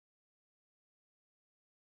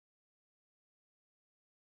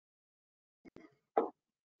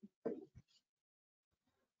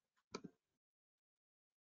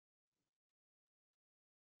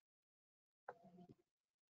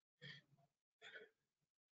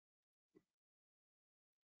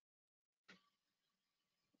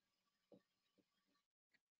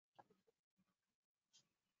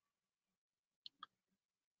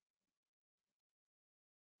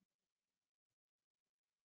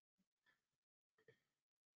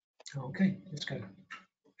Okay, let's go.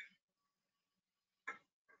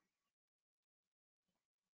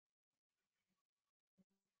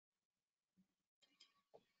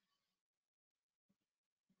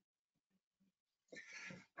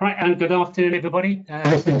 Right, and good afternoon, everybody.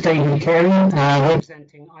 This is David Carey,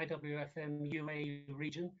 representing IWFM UAE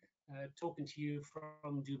region, talking to you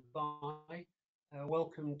from Dubai.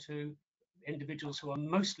 Welcome to individuals who are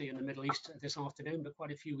mostly in the Middle East this afternoon, but quite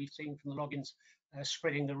a few we've seen from the logins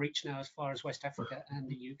spreading the reach now as far as West Africa and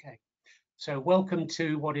the UK. So welcome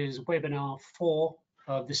to what is webinar 4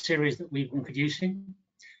 of the series that we've been producing.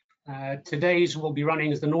 Today's will be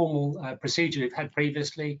running as the normal procedure we've had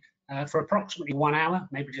previously for approximately 1 hour,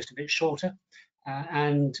 maybe just a bit shorter.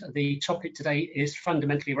 And the topic today is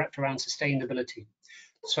fundamentally wrapped around sustainability.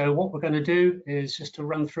 So what we're going to do is just to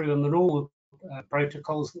run through on the normal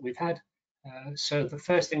protocols that we've had. So the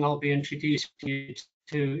first thing I'll be introducing you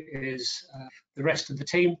to is the rest of the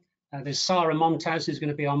team. There's Sarah Momtaz, who's going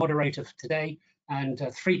to be our moderator for today, and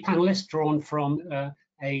 3 panelists drawn from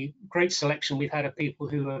a great selection we've had of people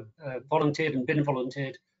who have volunteered and been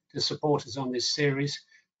volunteered to support us on this series,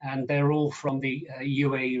 and they're all from the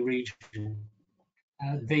UAE region.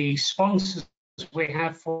 The sponsors we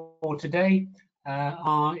have for today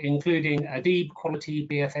are including Adib, Quality,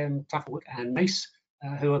 BFM, Tafawut and Mace,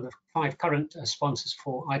 who are the 5 current sponsors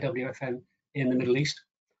for IWFM in the Middle East.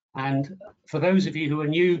 And for those of you who are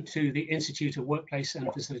new to the Institute of Workplace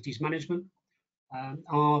and Facilities Management,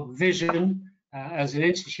 our vision as an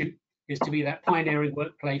institute is to be that pioneering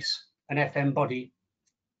workplace and FM body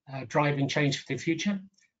driving change for the future,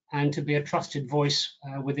 and to be a trusted voice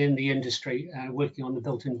within the industry working on the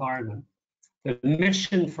built environment. The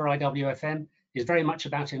mission for IWFM is very much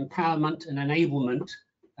about empowerment and enablement,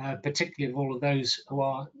 particularly of all of those who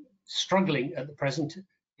are struggling at the present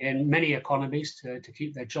in many economies to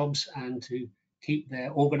keep their jobs and to keep their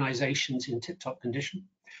organizations in tip-top condition.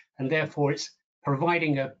 And therefore it's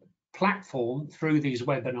providing a platform through these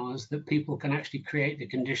webinars that people can actually create the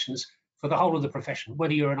conditions for the whole of the profession,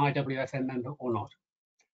 whether you're an IWFM member or not.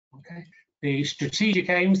 Okay. The strategic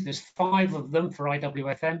aims, there's 5 of them for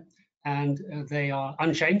IWFM, and they are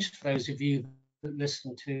unchanged for those of you that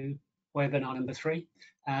listen to webinar number 3.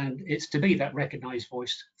 And it's to be that recognized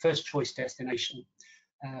voice, first choice destination,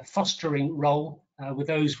 fostering role with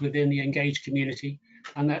those within the engaged community,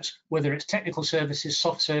 and that's whether it's technical services,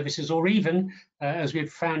 soft services, or even, as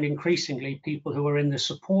we've found increasingly, people who are in the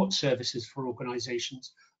support services for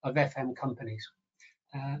organizations of FM companies.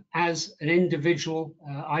 As an individual,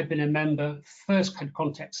 I've been a member, first had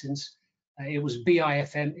contact since it was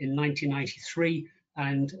BIFM in 1993,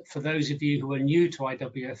 and for those of you who are new to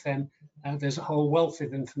IWFM, there's a whole wealth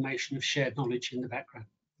of information of shared knowledge in the background,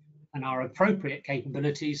 and our appropriate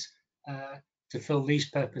capabilities to fill these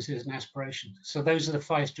purposes and aspirations. So those are the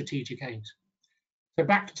 5 strategic aims. So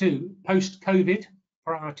back to post-COVID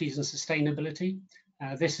priorities and sustainability.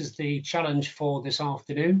 This is the challenge for this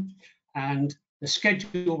afternoon, and the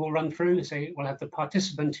schedule will run through. So we'll have the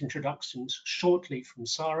participant introductions shortly from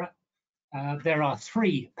Sarah. There are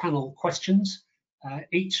 3 panel questions,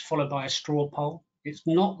 each followed by a straw poll. It's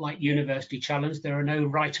not like University Challenge. There are no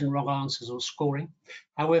right and wrong answers or scoring.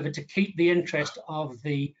 However, to keep the interest of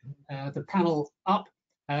the panel up,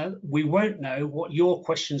 we won't know what your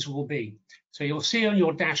questions will be. So you'll see on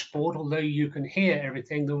your dashboard, although you can hear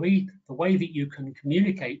everything, the way that you can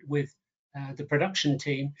communicate with the production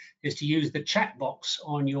team is to use the chat box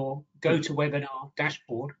on your GoToWebinar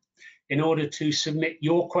dashboard in order to submit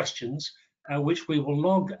your questions, which we will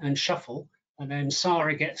log and shuffle, and then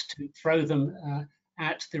Sarah gets to throw them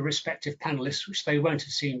at the respective panelists, which they won't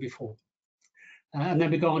have seen before. And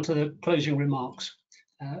then we go on to the closing remarks.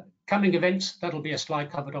 Coming events, that'll be a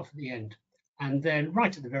slide covered off at the end. And then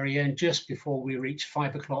right at the very end, just before we reach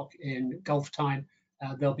 5 o'clock in Gulf time,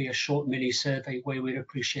 there'll be a short mini survey where we'd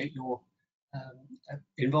appreciate your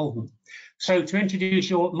involvement. So to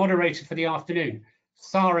introduce your moderator for the afternoon,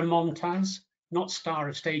 Sarah Momtaz, not star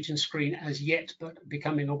of stage and screen as yet, but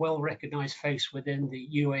becoming a well-recognized face within the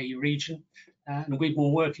UAE region. And we've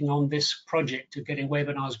been working on this project of getting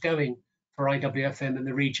webinars going for IWFM in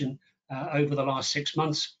the region over the last 6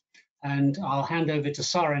 months. And I'll hand over to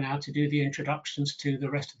Sarah now to do the introductions to the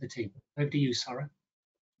rest of the team. Over to you, Sarah.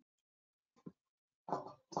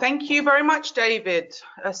 Thank you very much, David.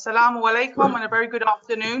 Assalamu alaikum and a very good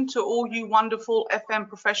afternoon to all you wonderful FM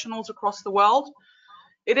professionals across the world.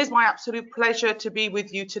 It is my absolute pleasure to be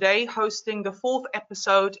with you today, hosting the 4th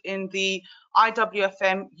episode in the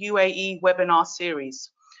IWFM UAE webinar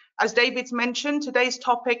series. As David's mentioned, today's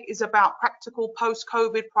topic is about practical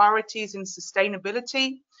post-COVID priorities in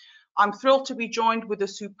sustainability. I'm thrilled to be joined with a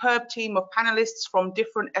superb team of panelists from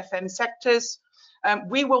different FM sectors.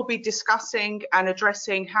 We will be discussing and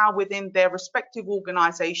addressing how within their respective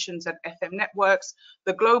organizations and FM networks,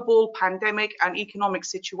 the global pandemic and economic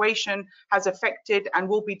situation has affected and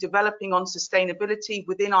will be developing on sustainability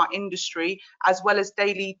within our industry, as well as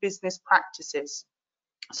daily business practices.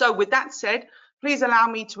 So with that said, please allow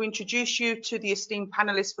me to introduce you to the esteemed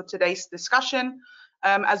panelists for today's discussion.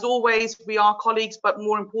 As always, we are colleagues, but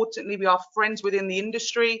more importantly, we are friends within the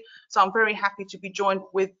industry. So I'm very happy to be joined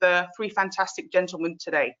with three fantastic gentlemen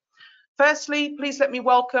today. Firstly, please let me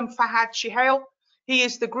welcome Fahad Shihail. He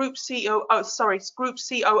is the Group COO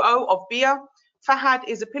of BIA. Fahad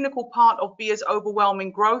is a pinnacle part of BIA's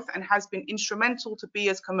overwhelming growth and has been instrumental to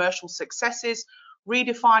BIA's commercial successes,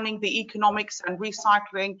 redefining the economics and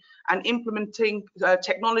recycling and implementing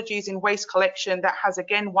technologies in waste collection that has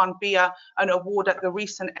again won BIA an award at the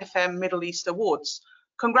recent FM Middle East Awards.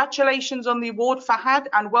 Congratulations on the award, Fahad,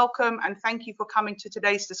 and welcome and thank you for coming to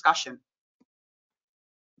today's discussion.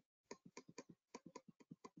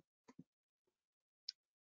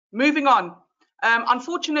 Moving on.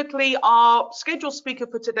 Unfortunately, our scheduled speaker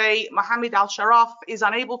for today, Mohammed Al Sharaf, is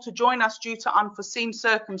unable to join us due to unforeseen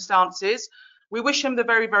circumstances. We wish him the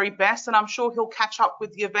very, very best, and I'm sure he'll catch up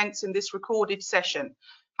with the events in this recorded session.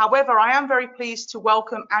 However, I am very pleased to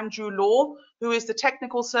welcome Andrew Law, who is the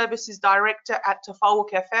Technical Services Director at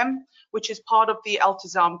Tafawuk FM, which is part of the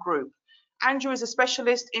Altizam Group. Andrew is a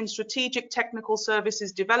specialist in strategic technical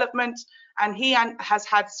services development, and he has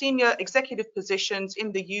had senior executive positions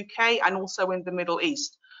in the UK and also in the Middle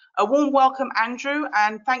East. A warm welcome, Andrew,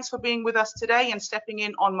 and thanks for being with us today and stepping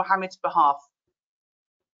in on Mohammed's behalf.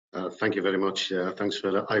 Thank you very much. Thanks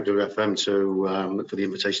for IWFM for the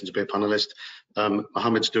invitation to be a panelist.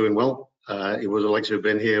 Mohammed's doing well. He would have liked to have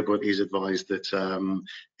been here, but he's advised that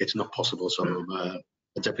it's not possible, so I'm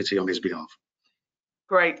a deputy on his behalf.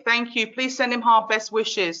 Great, thank you. Please send him our best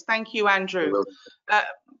wishes. Thank you, Andrew.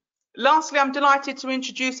 Lastly, I'm delighted to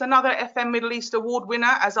introduce another FM Middle East Award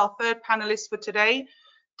winner as our third panelist for today,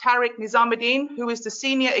 Tariq Nizamuddin, who is the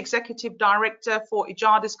Senior Executive Director for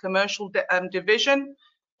Ijada's Commercial Division.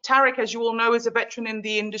 Tariq, as you all know, is a veteran in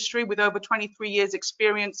the industry with over 23 years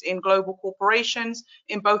experience in global corporations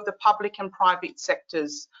in both the public and private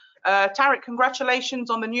sectors. Tariq, congratulations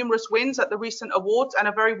on the numerous wins at the recent awards and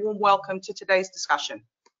a very warm welcome to today's discussion.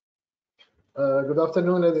 Good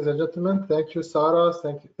afternoon, ladies and gentlemen. Thank you, Sarah.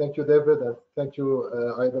 Thank you, David, and thank you,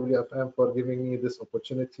 IWFM, for giving me this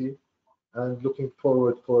opportunity and looking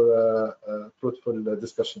forward for a fruitful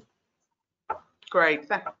discussion. Great,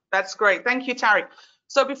 that's great. Thank you, Tariq.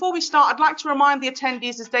 So before we start, I'd like to remind the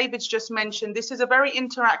attendees, as David's just mentioned, this is a very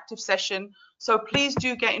interactive session, so please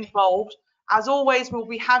do get involved. As always, we'll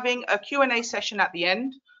be having a Q&A session at the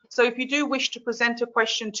end. So if you do wish to present a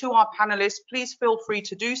question to our panelists, please feel free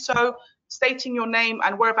to do so, stating your name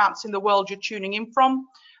and whereabouts in the world you're tuning in from.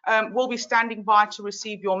 We'll be standing by to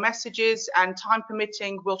receive your messages, and time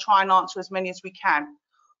permitting, we'll try and answer as many as we can.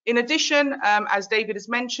 In addition, as David has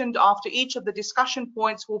mentioned, after each of the discussion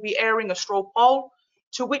points, we'll be airing a straw poll,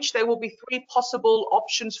 to which there will be 3 possible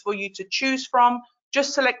options for you to choose from.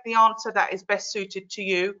 Just select the answer that is best suited to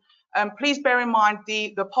you. Please bear in mind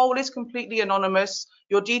the poll is completely anonymous.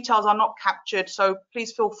 Your details are not captured, so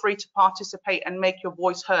please feel free to participate and make your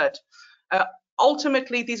voice heard.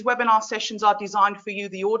 Ultimately, these webinar sessions are designed for you,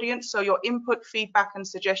 the audience, so your input, feedback and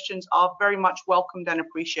suggestions are very much welcomed and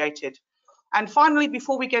appreciated. And finally,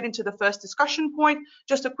 before we get into the first discussion point,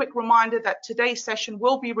 just a quick reminder that today's session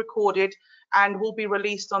will be recorded and will be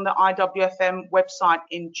released on the IWFM website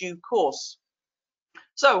in due course.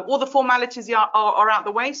 So all the formalities are out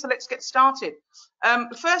the way, so let's get started.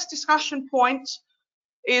 The first discussion point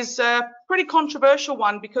is a pretty controversial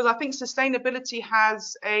one, because I think sustainability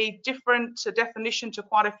has a different definition to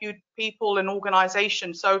quite a few people and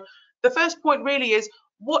organizations. So the first point really is,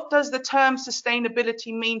 what does the term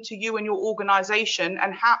sustainability mean to you and your organization,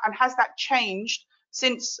 and has that changed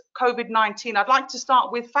since COVID-19? I'd like to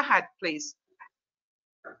start with Fahad, please.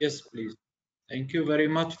 Yes, please. Thank you very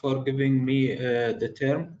much for giving me the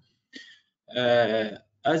term.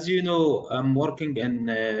 As you know, I'm working in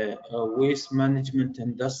waste management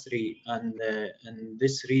industry, and in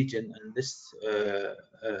this region, and this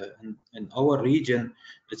in our region,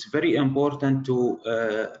 it's very important to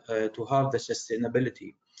have the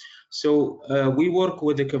sustainability. So we work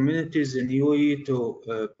with the communities in UAE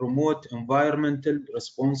to promote environmental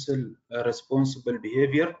responsible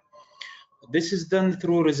behavior. This is done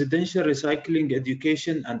through residential recycling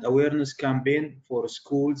education and awareness campaign for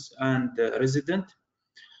schools and residents.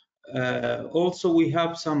 Also, we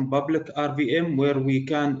have some public RVM where we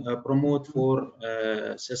can promote for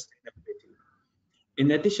sustainability.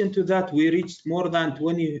 In addition to that, we reached more than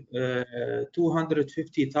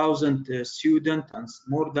 250,000 students and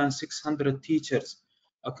more than 600 teachers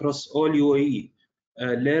across all UAE,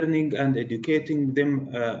 learning and educating them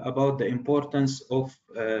about the importance of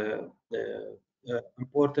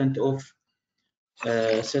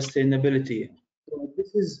sustainability. So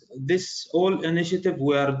this whole initiative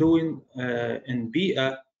we are doing in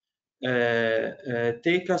BIA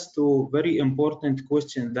take us to very important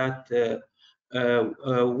question that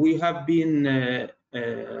we have been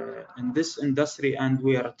in this industry, and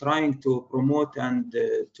we are trying to promote and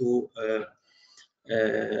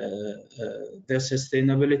the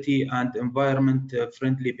sustainability and environment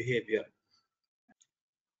friendly behavior.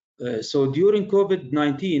 So during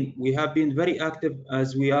COVID-19, we have been very active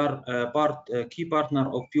as we are a key partner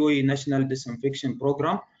of UAE National Disinfection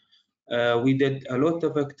Program. We did a lot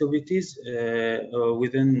of activities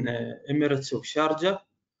within Emirates of Sharjah.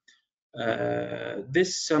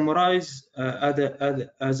 This summarize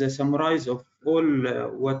as a summarize of all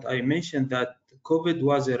what I mentioned, that COVID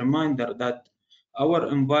was a reminder that our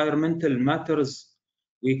environmental matters.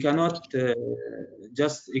 We cannot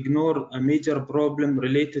just ignore a major problem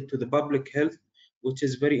related to the public health, which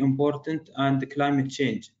is very important, and the climate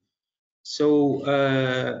change. So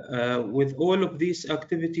with all of these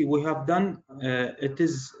activity we have done, it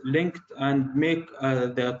is linked and make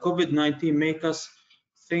the COVID-19 make us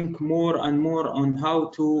think more and more on how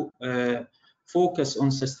to focus on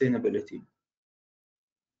sustainability.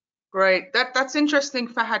 Great. That's interesting,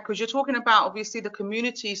 Fahad, because you're talking about obviously the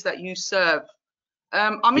communities that you serve.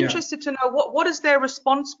 I'm interested to know what has their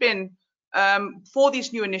response been for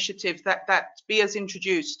these new initiatives that BIA has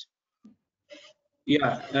introduced.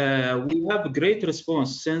 Yeah, we have a great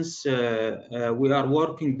response since we are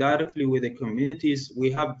working directly with the communities.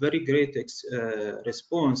 We have very great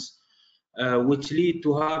response, which lead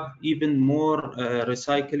to have even more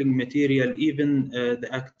recycling material, even the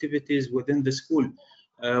activities within the school.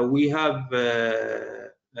 We have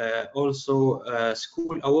also a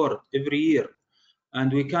school award every year,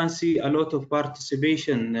 and we can see a lot of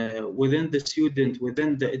participation within the student,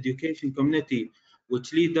 within the education community,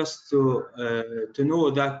 which lead us to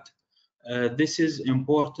know that this is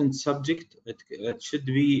important subject. It should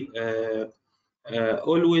be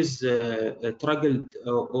always struggled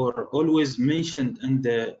or always mentioned in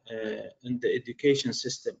the education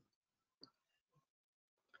system.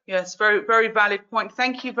 Yes, very, very valid point.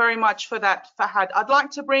 Thank you very much for that, Fahad. I'd like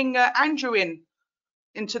to bring Andrew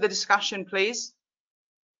into the discussion, please.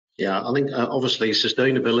 Yeah, I think obviously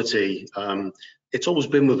sustainability, it's always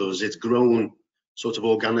been with us. It's grown sort of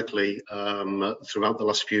organically throughout the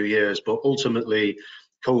last few years, but ultimately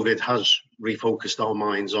COVID has refocused our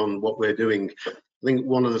minds on what we're doing. I think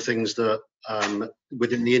one of the things that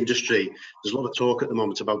within the industry, there's a lot of talk at the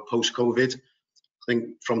moment about post-COVID. I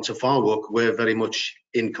think from Tafarwoq, we're very much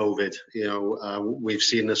in COVID. You know, we've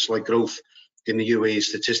seen a slight growth in the UAE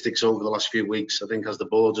statistics over the last few weeks. I think as the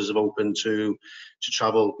borders have opened to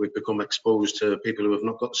travel, we've become exposed to people who have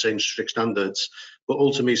not got the same strict standards. But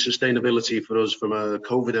ultimately, sustainability for us from a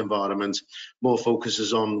COVID environment more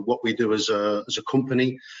focuses on what we do as a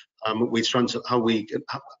company. We're trying to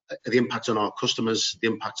the impact on our customers, the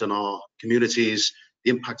impact on our communities,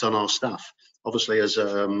 the impact on our staff. Obviously, as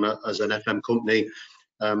an FM company,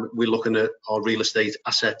 we're looking at our real estate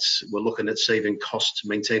assets. We're looking at saving costs,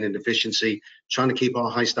 maintaining efficiency, trying to keep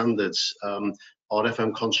our high standards. Our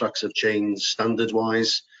FM contracts have changed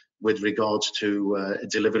standard-wise with regards to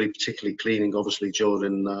delivery, particularly cleaning, obviously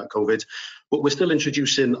during COVID. But we're still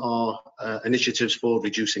introducing our initiatives for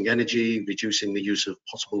reducing energy, reducing the use of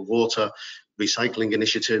potable water, recycling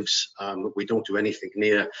initiatives. We don't do anything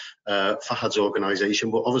near Fahad's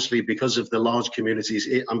organisation, but obviously because of the large communities,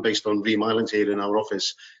 I'm based on Reem Island here in our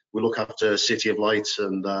office. We look after City of Lights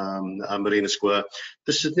and Marina Square.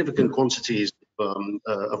 There's significant quantities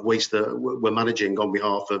of waste that we're managing on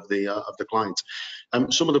behalf of the client.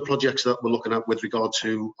 Some of the projects that we're looking at with regard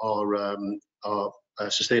to our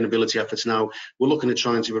sustainability efforts now, we're looking at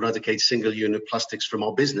trying to eradicate single-unit plastics from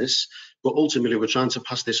our business, but ultimately we're trying to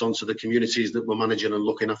pass this on to the communities that we're managing and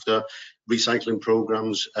looking after. Recycling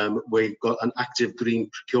programs. We've got an active green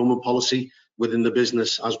procurement policy within the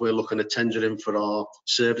business as we're looking at tendering for our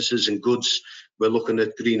services and goods. We're looking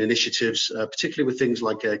at green initiatives, particularly with things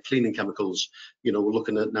like cleaning chemicals. You know, we're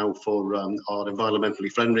looking at now for our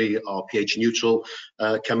environmentally friendly, our pH neutral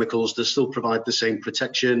chemicals that still provide the same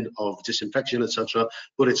protection of disinfection, etc.,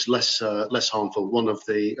 but it's less harmful. One of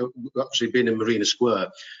the actually being in Marina Square,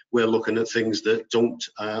 we're looking at things that don't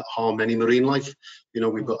harm any marine life. You know,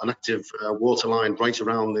 we've got an active water line right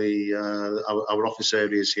around our office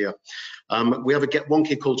areas here. We have a Get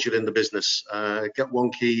Wonky culture in the business. Get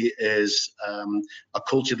Wonky is a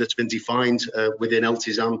culture that's been defined within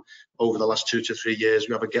Eltizam over the last 2 to 3 years.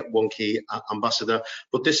 We have a Get Wonky ambassador,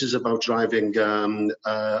 but this is about driving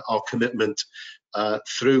our commitment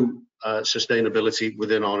through sustainability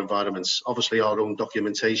within our environments. Obviously, our own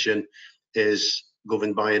documentation is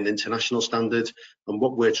governed by an international standard, and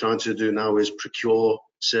what we're trying to do now is procure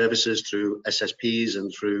services through SSPs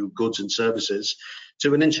and through goods and services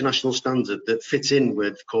to an international standard that fits in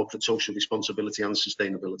with corporate social responsibility and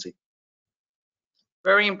sustainability.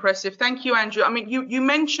 Very impressive. Thank you, Andrew. I mean, you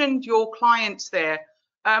mentioned your clients there.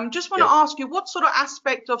 Just want to ask you, what sort of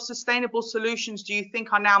aspect of sustainable solutions do you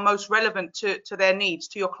think are now most relevant to their needs,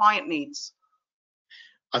 to your client needs?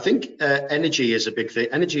 I think energy is a big thing.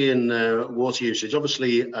 Energy and water usage.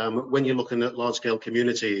 Obviously, when you're looking at large-scale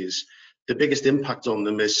communities, the biggest impact on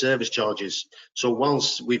them is service charges. So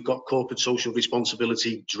whilst we've got corporate social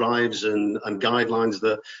responsibility drives and guidelines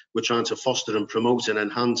that we're trying to foster and promote and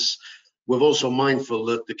enhance, we're also mindful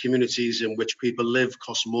that the communities in which people live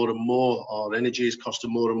cost more and more. Our energy is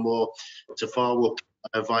costing more and more. Tafawoq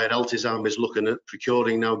via Eltizam is looking at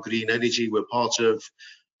procuring now green energy. We're part of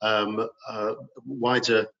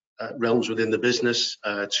wider realms within the business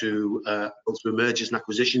to go through mergers and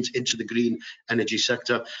acquisitions into the green energy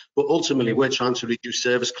sector. But ultimately, we're trying to reduce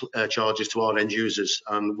service charges to our end users.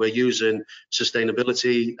 We're using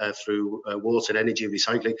sustainability through water and energy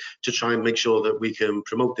recycling to try and make sure that we can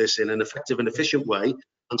promote this in an effective and efficient way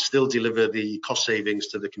and still deliver the cost savings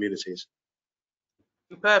to the communities.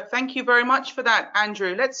 Superb. Thank you very much for that,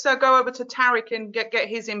 Andrew. Let's go over to Tariq and get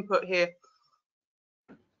his input here.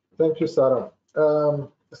 Thank you, Sarah.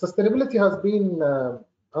 Sustainability has been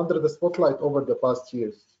under the spotlight over the past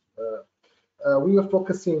years. We were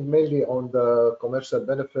focusing mainly on the commercial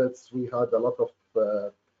benefits. We had a lot of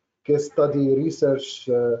case study research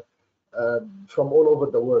from all over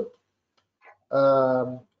the world.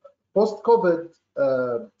 Post-COVID,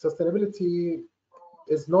 sustainability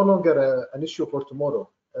is no longer an issue for tomorrow.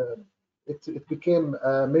 It became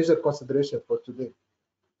a major consideration for today.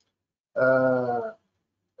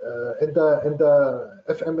 In the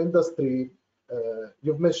FM industry,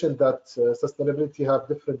 you've mentioned that sustainability have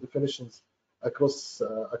different definitions across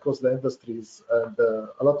the industries and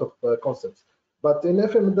a lot of concepts. But in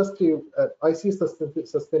FM industry, I see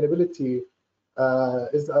sustainability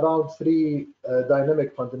is around 3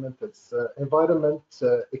 dynamic fundamentals: environment,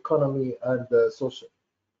 economy, and social.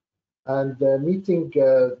 And meeting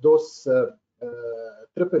those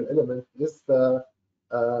triple elements is the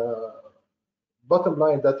bottom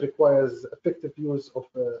line that requires effective use of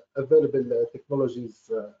available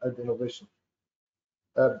technologies and innovation.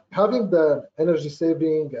 Having the energy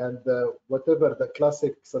saving and whatever the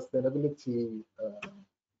classic sustainability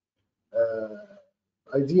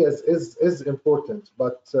ideas is important,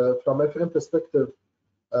 but from FM perspective,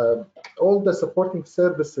 all the supporting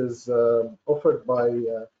services offered by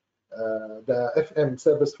the FM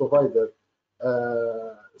service provider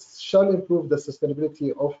shall improve the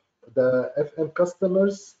sustainability of the FM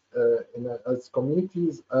customers as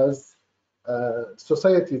communities, as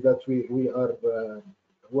society that we are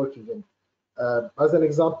working in. As an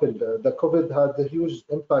example, the COVID had a huge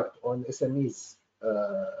impact on SMEs,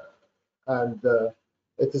 and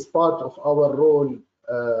it is part of our role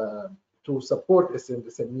to support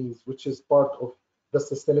SMEs, which is part of the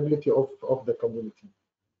sustainability of the community.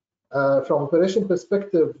 From operation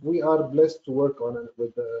perspective, we are blessed to work on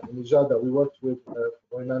with Nijada. We worked with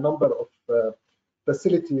in a number of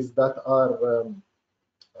facilities that are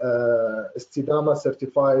Istidama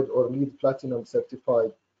certified or LEED Platinum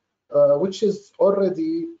certified, which is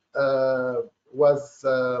already was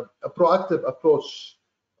a proactive approach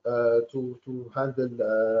to handle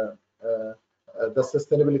the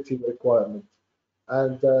sustainability requirement.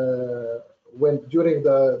 And when during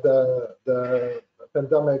the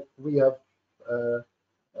pandemic, we have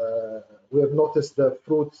noticed the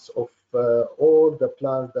fruits of all the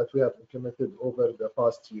plans that we have implemented over the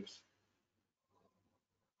past years.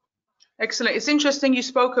 Excellent. It's interesting you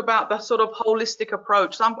spoke about the sort of holistic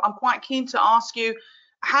approach. So I'm quite keen to ask you,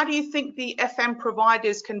 how do you think the FM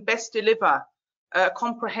providers can best deliver a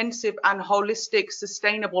comprehensive and holistic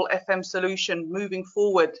sustainable FM solution moving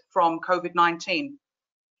forward from COVID-19?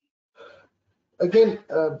 again,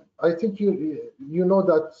 I think you know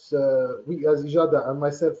that we as IJADA and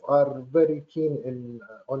myself are very keen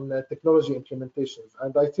on technology implementations,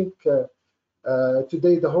 and I think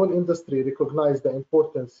today the whole industry recognizes the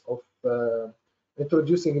importance of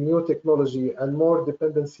introducing new technology and more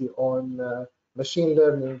dependency on machine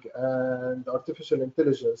learning and artificial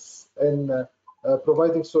intelligence, and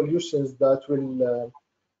providing solutions that will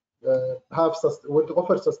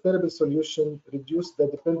offer sustainable solution, reduce the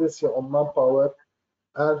dependency on manpower,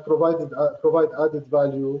 and provide added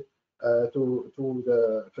value to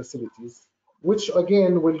the facilities, which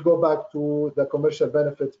again will go back to the commercial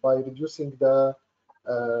benefits by reducing the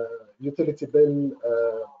utility bill.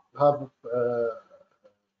 Have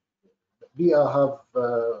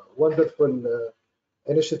wonderful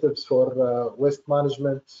initiatives for waste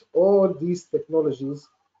management. All these technologies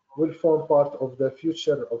will form part of the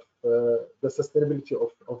future of the sustainability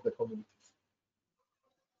of the communities.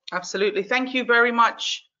 Absolutely. Thank you very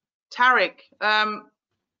much, Tariq.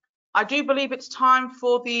 I do believe it's time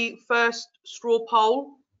for the first straw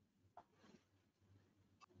poll.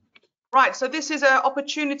 Right, so this is an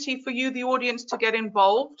opportunity for you, the audience, to get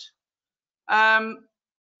involved.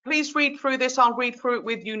 Please read through this. I'll read through it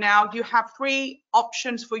with you now. You have 3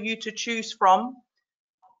 options for you to choose from.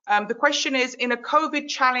 The question is, in a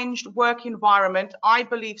COVID-challenged work environment, I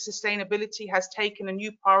believe sustainability has taken a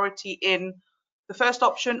new priority in the first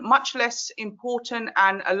option, much less important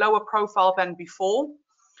and a lower profile than before.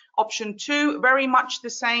 Option 2, very much the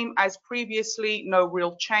same as previously, no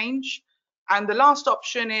real change. And the last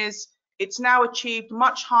option is, it's now achieved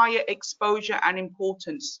much higher exposure and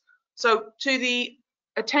importance. So to the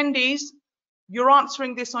attendees, you're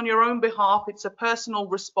answering this on your own behalf. It's a personal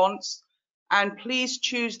response, and please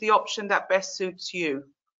choose the option that best suits you.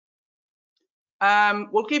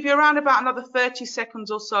 We'll give you around about another 30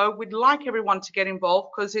 seconds or so. We'd like everyone to get involved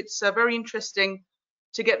because it's very interesting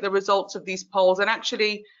to get the results of these polls. And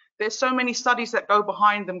actually, there's so many studies that go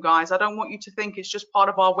behind them, guys. I don't want you to think it's just part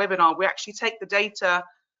of our webinar. We actually take the data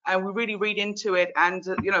and we really read into it. And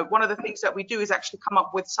you know, one of the things that we do is actually come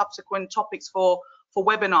up with subsequent topics for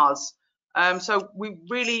webinars. So we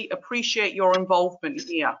really appreciate your involvement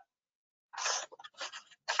here.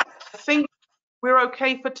 I think we're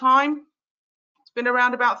okay for time. It's been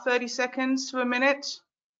around about 30 seconds to a minute.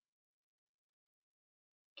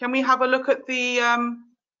 Can we have a look at the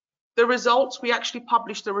results? We actually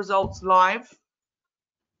published the results live.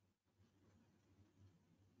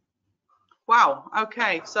 Wow,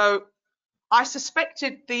 okay, so I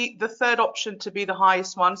suspected the third option to be the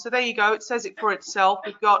highest one. So there you go, it says it for itself.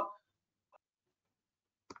 We've got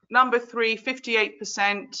number 3,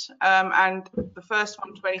 58%, and the first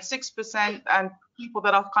one, 26%, and people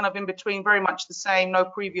that are kind of in between, very much the same,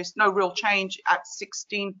 no real change at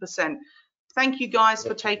 16%. Thank you guys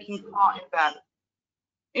for taking part in that.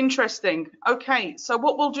 Interesting. Okay, so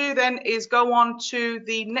what we'll do then is go on to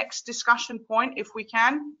the next discussion point, if we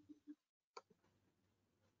can.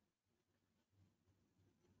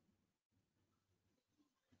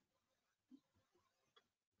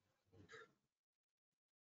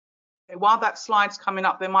 While that slide's coming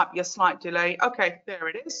up, there might be a slight delay. Okay, there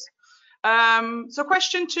it is. So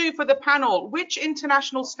question 2 for the panel. Which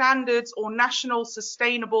international standards or national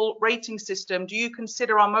sustainable rating system do you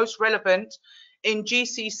consider are most relevant in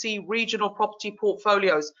GCC regional property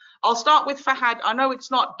portfolios? I'll start with Fahad. I know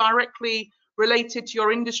it's not directly related to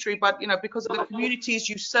your industry, but you know, because of the communities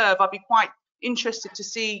you serve, I'd be quite interested to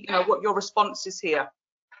see, you know, what your response is here.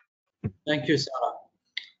 Thank you, Sarah.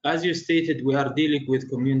 As you stated, we are dealing with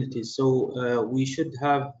communities, so we should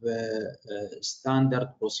have a standard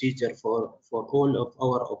procedure for all of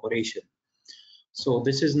our operation. So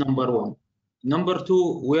this is number 1. Number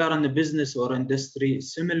 2, we are in a business or industry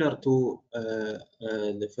similar to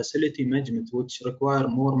the facility management, which require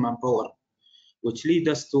more manpower, which lead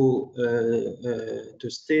us to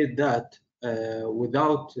state that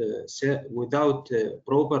without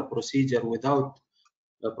proper procedure, without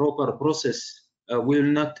a proper process, we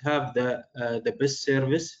will not have the best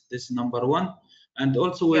service. This is number 1, and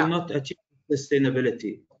also will not achieve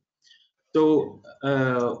sustainability. So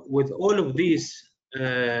with all of these,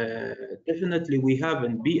 definitely we have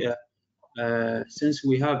in BIA, since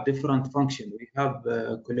we have different functions. We have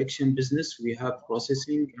collection business, we have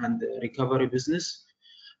processing and recovery business,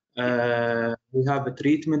 we have a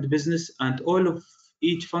treatment business, and all of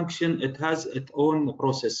each function, it has its own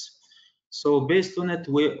process. So based on it,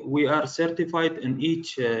 we are certified in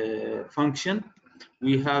each function.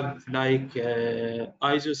 We have like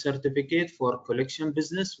ISO certificate for collection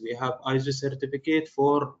business. We have ISO certificate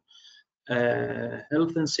for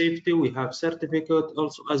health and safety. We have certificate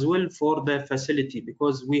also as well for the facility,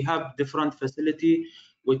 because we have different facility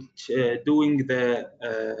which doing the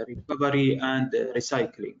recovery and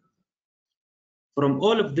recycling. From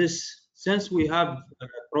all of this, since we have a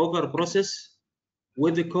proper process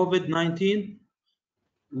with the COVID-19,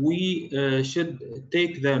 we should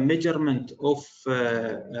take the measurement of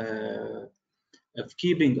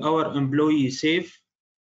keeping our employees safe.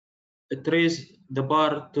 It raise the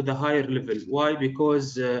bar to the higher level. Why?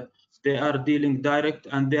 Because they are dealing direct,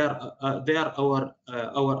 and they are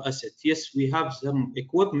our asset. Yes, we have some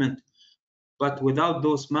equipment, but without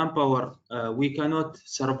those manpower, we cannot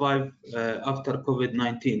survive after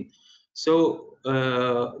COVID-19. So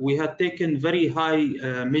we had taken very high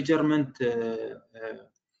measurement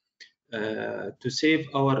to save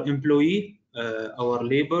our employee, our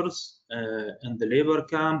laborers in the labor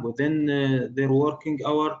camp within their working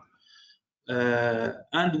hour.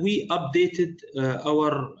 And we updated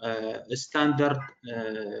our standard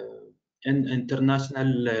in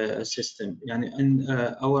international system, in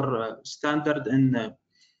our standard in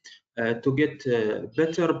to get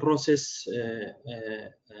better process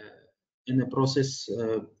in a process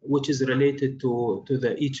which is related to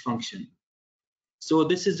the each function. So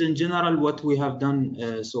this is in general what we have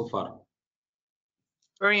done so far.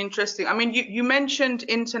 Very interesting. I mean, you mentioned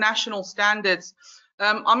international standards.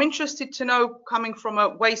 I'm interested to know, coming from a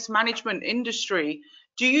waste management industry,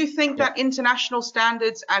 do you think that international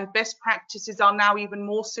standards and best practices are now even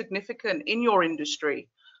more significant in your industry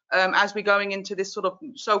as we're going into this sort of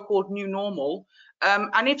so-called new normal?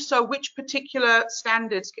 And if so, which particular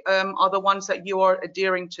standards are the ones that you are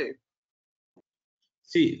adhering to?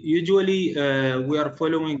 See, usually we are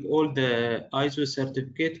following all the ISO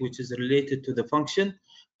certificate, which is related to the function.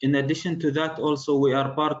 In addition to that, also we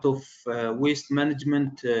are part of waste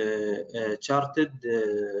management chartered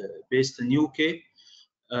based in UK.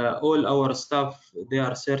 All our staff, they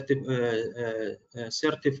are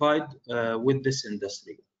certified with this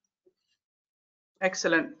industry.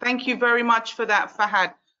 Excellent. Thank you very much for that,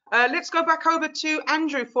 Fahad. Let's go back over to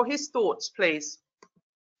Andrew for his thoughts, please.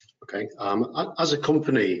 Okay. As a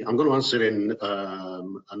company, I'm going to answer in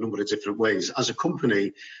a number of different ways. As a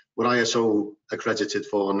company, we're ISO accredited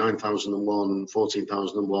for 9001,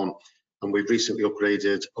 14001, and we've recently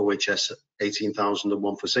upgraded OHS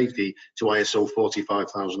 18001 for safety to ISO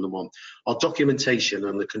 45001. Our documentation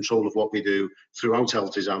and the control of what we do throughout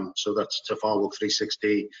Eltizam, so that's Tafawuk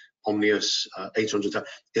 360, Omnius 800,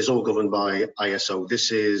 is all governed by ISO.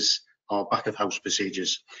 This is our back of house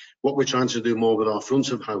procedures. What we're trying to do more with our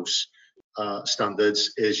front of house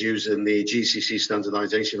standards is using the GCC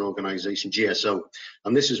Standardization Organization, GSO,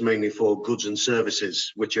 and this is mainly for goods and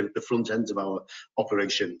services, which are at the front end of our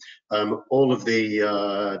operation. All of the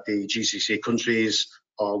GCC countries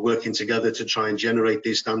are working together to try and generate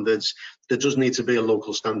these standards. There does need to be a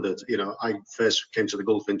local standard. You know, I first came to the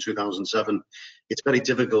Gulf in 2007. It's very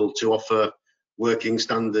difficult to offer working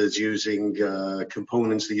standards using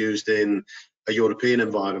components that are used in a European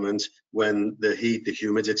environment when the heat, the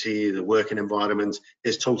humidity, the working environment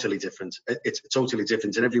is totally different. It's totally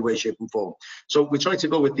different in every way, shape and form. So we try to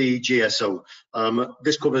go with the GSO.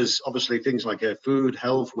 This covers obviously things like food,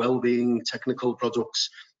 health, well-being, technical products.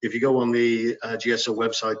 If you go on the GSO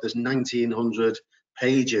website, there's 1900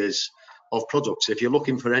 pages of products. If you're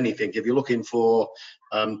looking for anything, if you're looking for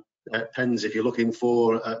pens, if you're looking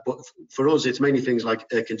for, but for us, it's mainly things like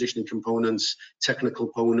air conditioning components, technical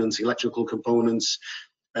components, electrical components.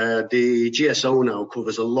 The GSO now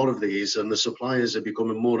covers a lot of these, and the suppliers are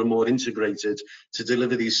becoming more and more integrated to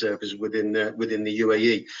deliver these services within the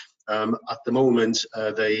UAE. At the moment,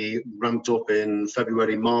 they ramped up in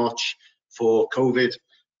February, March for COVID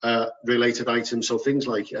related items, so things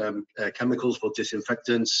like chemicals for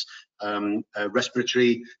disinfectants,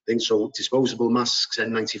 respiratory things, so disposable masks,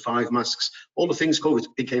 N95 masks, all the things COVID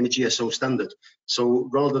became a GSO standard. So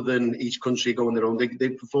rather than each country going their own, they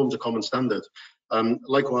performed a common standard.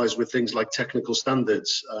 Likewise with things like technical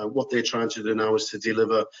standards, what they're trying to do now is to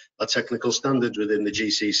deliver a technical standard within the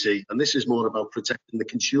GCC, and this is more about protecting the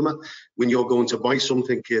consumer. When you're going to buy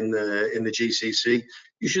something in the GCC,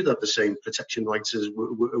 you should have the same protection rights as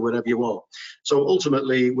wherever you are. So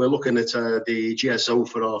ultimately, we're looking at the GSO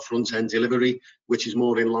for our front-end delivery, which is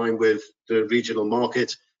more in line with the regional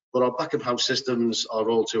market. But our back-of-house systems are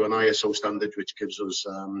all to an ISO standard, which gives us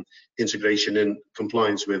integration and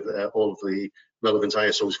compliance with all of the relevant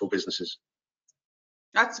ISOs for businesses.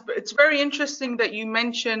 It's very interesting that you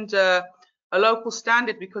mentioned a local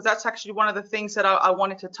standard, because that's actually one of the things that I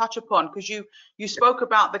wanted to touch upon, because you spoke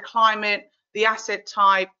about the climate, the asset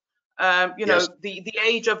type, you know, the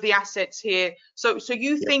age of the assets here. So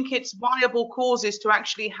you think it's viable causes to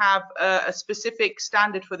actually have a specific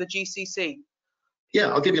standard for the GCC? Yeah,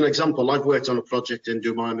 I'll give you an example. I've worked on a project in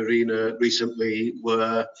Dubai Marina recently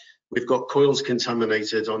where we've got coils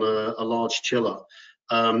contaminated on a large chiller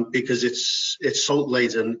because it's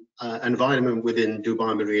salt-laden environment within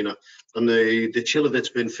Dubai Marina, and the chiller that's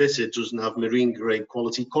been fitted doesn't have marine-grade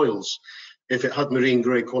quality coils. If it had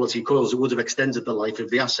marine-grade quality coils, it would have extended the life of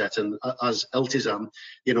the asset. And as Eltizam,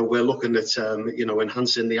 you know, we're looking at you know,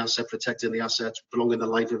 enhancing the asset, protecting the asset, prolonging the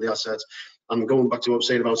life of the asset. And going back to what I was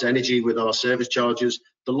saying about energy with our service charges,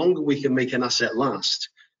 the longer we can make an asset last,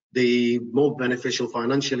 the more beneficial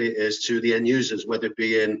financially it is to the end users, whether it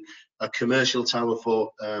be in a commercial tower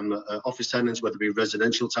for office tenants, whether it be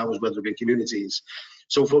residential towers, whether it be communities.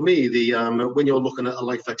 So for me, when you're looking at a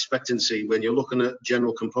life expectancy, when you're looking at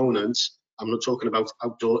general components, I'm not talking about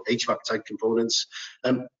outdoor HVAC type components.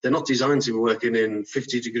 They're not designed to be working in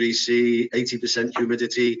 50 degrees C, 80%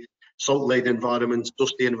 humidity, salt-laden environments,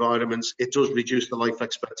 dusty environments. It does reduce the life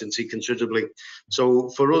expectancy considerably. So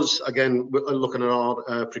for us, again, we're looking at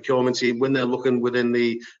our procurement team, when they're looking within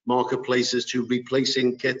the marketplaces to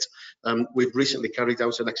replacing kit, we've recently carried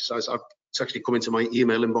out an exercise. It's actually come into my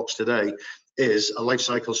email inbox today, is a life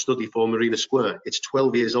cycle study for Marina Square. It's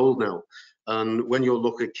 12 years old now. And when you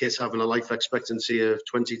look at kit having a life expectancy of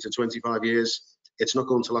 20 to 25 years, it's not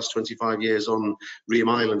going to last 25 years on Ream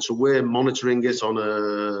Island. So we're monitoring it on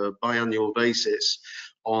a biannual basis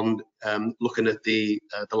on looking at the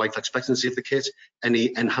life expectancy of the kit,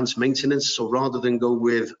 any enhanced maintenance. So rather than go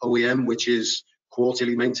with OEM, which is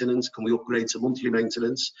quarterly maintenance, can we upgrade to monthly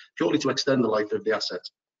maintenance purely to extend the life of the asset?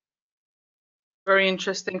 Very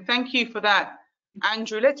interesting. Thank you for that,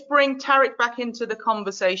 Andrew. Let's bring Tariq back into the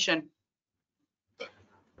conversation.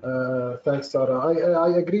 Thanks, Sarah. I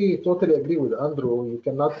totally agree with Andrew. You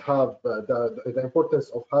cannot have the importance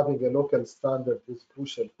of having a local standard is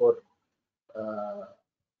crucial for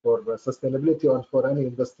sustainability and for any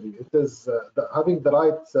industry. It is having the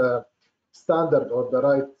right standard or the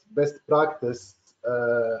right best practice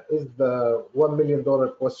is the $1 million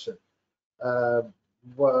question.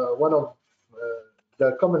 One of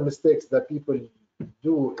the common mistakes that people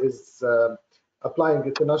do is applying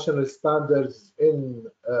international standards in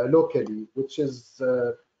locally, which is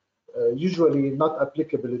usually not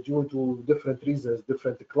applicable due to different reasons,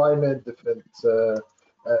 different climate, different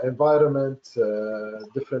environment,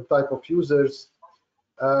 different type of users.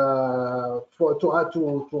 To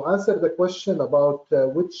answer the question about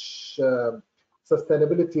which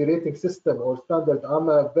sustainability rating system or standard, I'm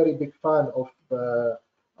a very big fan of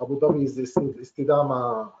Abu Dhabi's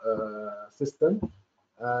Istidama system.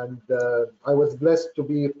 And I was blessed to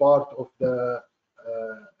be part of the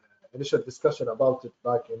initial discussion about it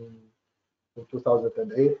back in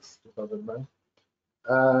 2008, 2009.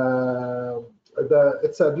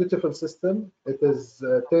 It's a beautiful system. It is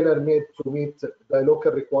tailor-made to meet the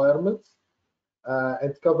local requirements.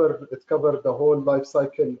 It covered the whole life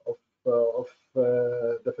cycle of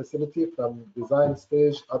the facility, from design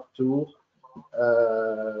stage up to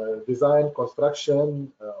design,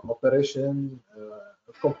 construction, operation,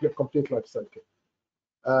 complete life cycle.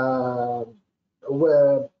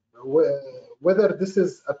 Whether this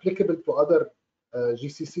is applicable to other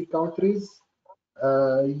GCC countries,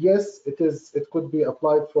 yes, it is. It could be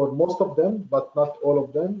applied for most of them, but not all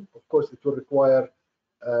of them. Of course, it will require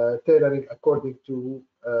tailoring according to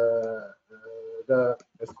the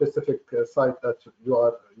specific site that you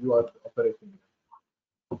are operating in.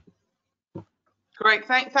 Great,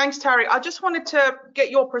 thanks, Tariq. I just wanted to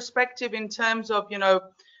get your perspective in terms of, you know,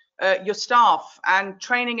 your staff and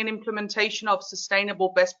training and implementation of sustainable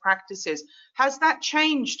best practices. Has that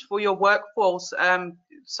changed for your workforce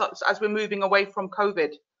as we're moving away from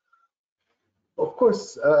COVID? Of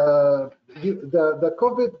course, the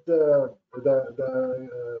COVID,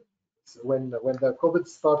 when the COVID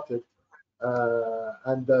started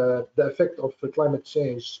and the effect of the climate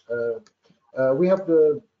change, we have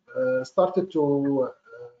started to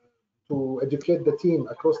educate the team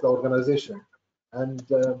across the organization and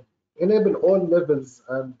enable all levels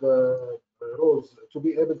and roles to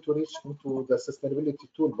be able to reach into the sustainability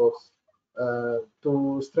toolbox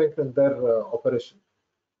to strengthen their operation,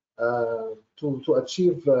 to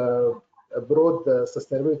achieve a broad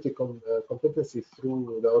sustainability competency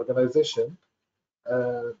through the organization.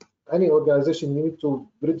 Any organization, you need to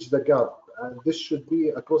bridge the gap, and this should be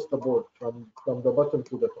across the board, from the bottom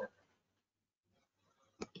to the top.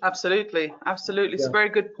 Absolutely, absolutely. It's a very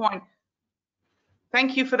good point.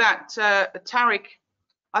 Thank you for that, Tariq.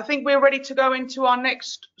 I think we're ready to go into our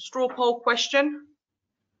next straw poll question.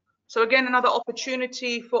 So again, another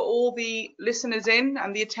opportunity for all the listeners in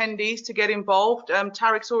and the attendees to get involved.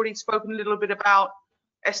 Tariq's already spoken a little bit about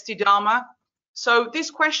Estidama. So this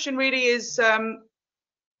question really is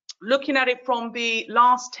looking at it from the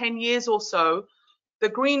last 10 years or so, the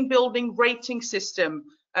green building rating system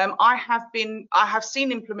I have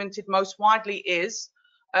seen implemented most widely is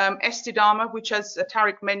Estidama, which, as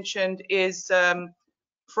Tariq mentioned, is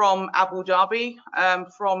from Abu Dhabi,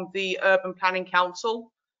 from the Urban Planning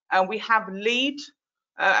Council. We have LEED,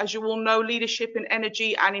 as you all know, Leadership in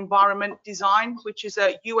Energy and Environment Design, which is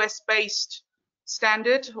a US-based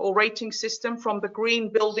standard or rating system from the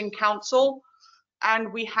Green Building Council.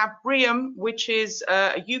 And we have BREEAM, which is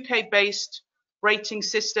a UK-based rating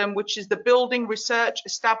system, which is the Building Research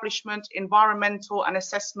Establishment Environmental and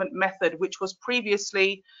Assessment Method, which was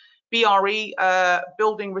previously BRE,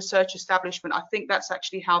 Building Research Establishment. I think that's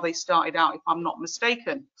actually how they started out, if I'm not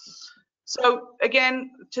mistaken. So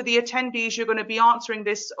again, to the attendees, you're going to be answering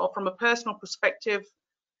this from a personal perspective.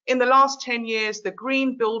 In the last 10 years, the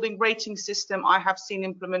green building rating system I have seen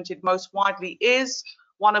implemented most widely is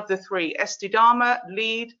one of the three: Estidama,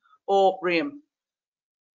 LEED, or BREEAM.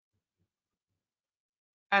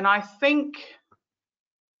 And I think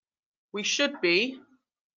we should be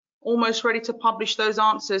almost ready to publish those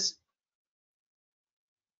answers.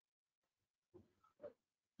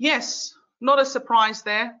 Yes, not a surprise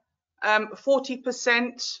there.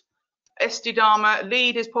 40% Estidama.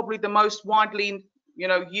 LEED is probably the most widely,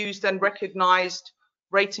 used and recognized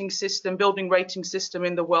rating system, building rating system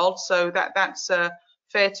in the world. So that's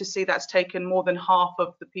fair to see that's taken more than half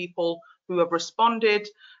of the people who have responded.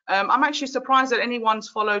 I'm actually surprised that anyone's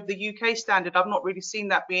followed the UK standard. I've not really seen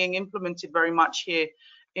that being implemented very much here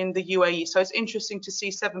in the UAE. So it's interesting to see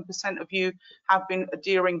 7% of you have been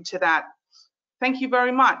adhering to that. Thank you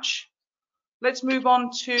very much. Let's move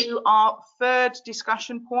on to our third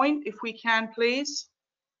discussion point, if we can, please.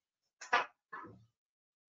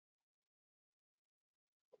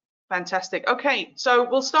 Fantastic. Okay, so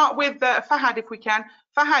we'll start with Fahad, if we can.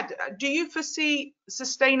 Fahad, do you foresee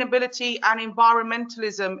sustainability and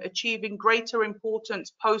environmentalism achieving greater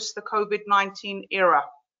importance post the COVID-19 era?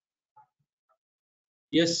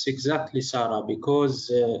 Yes, exactly, Sarah,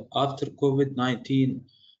 because after COVID-19,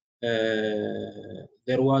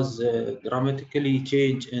 there was a dramatically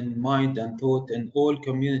change in mind and thought in all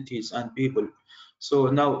communities and people. So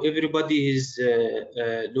now everybody is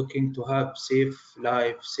looking to have safe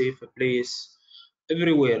life, safe place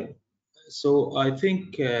everywhere. So I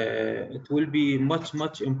think it will be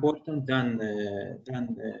much important than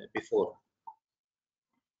before.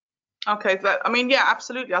 Okay, I mean, yeah,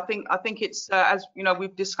 absolutely. I think it's as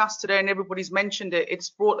we've discussed today, and everybody's mentioned it.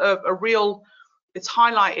 It's brought a real. It's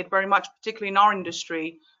highlighted very much, particularly in our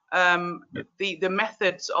industry, the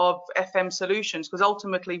methods of FM solutions, because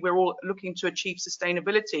ultimately we're all looking to achieve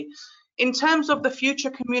sustainability. In terms of the future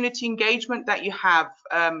community engagement that you have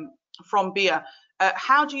from BIA,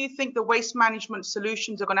 how do you think the waste management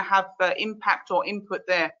solutions are going to have impact or input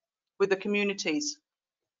there with the communities?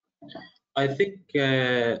 I think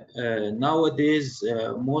nowadays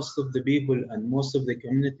most of the people and most of the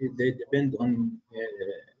community, they depend on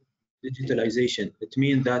digitalization. It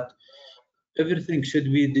means that everything should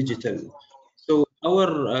be digital. So our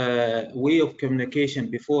way of communication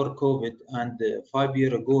before COVID and 5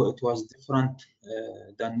 years ago, it was different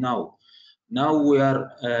than now. Now we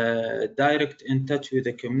are direct in touch with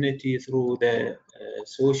the community through the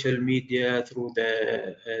social media, through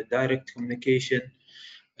the direct communication.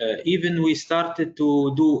 Even we started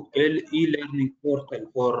to do e-learning portal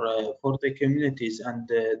for the communities, and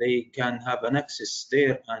they can have an access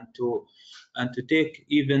there and to take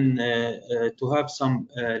even to have some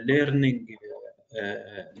learning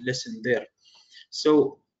lesson there.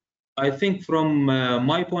 So I think from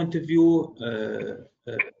my point of view,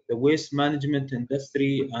 the waste management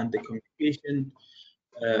industry and the communication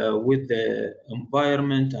with the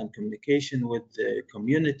environment and communication with the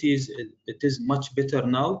communities, it is much better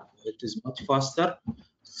now. It is much faster,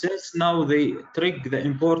 since now they trigger the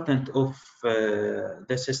importance of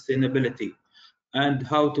the sustainability and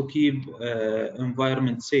how to keep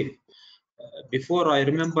environment safe. Before, I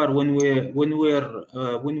remember when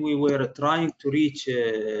we were trying to reach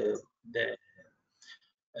the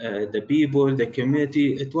people, the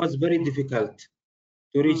community, it was very difficult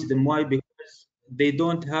to reach them. Why? Because they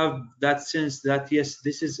don't have that sense that yes,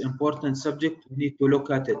 this is important subject, we need to look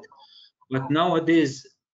at it. But nowadays,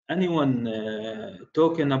 anyone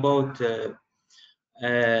talking about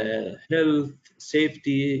health,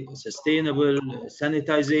 safety, sustainable,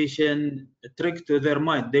 sanitization, trick to their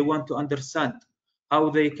mind. They want to understand how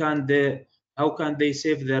can they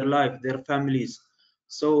save their life, their families.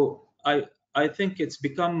 So I think it's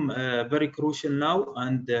become very crucial now,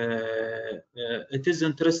 and it is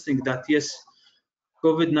interesting that yes,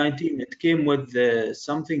 COVID-19, it came with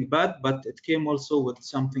something bad, but it came also with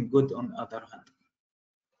something good on the other hand.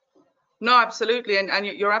 No, absolutely, and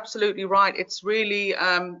you're absolutely right. It's really,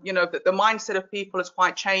 you know, the mindset of people has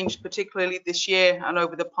quite changed, particularly this year and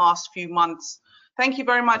over the past few months. Thank you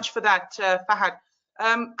very much for that, Fahad.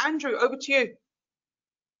 Andrew, over to you.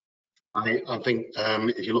 I think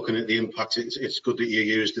if you're looking at the impact, it's good that you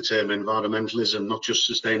use the term environmentalism, not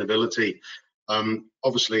just sustainability.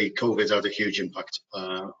 Obviously, COVID had a huge impact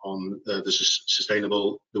on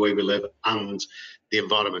the way we live and the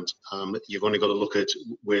environment. You've only got to look at,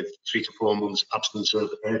 with 3 to 4 months absence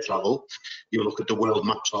of air travel, you look at the world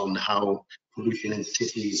maps on how pollution in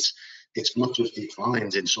cities, it's not just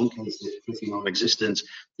declined, in some cases it's pretty non-existent.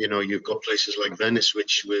 You know, you've got places like Venice,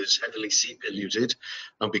 which was heavily sea polluted,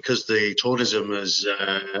 and because the tourism has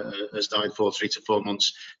died for 3 to 4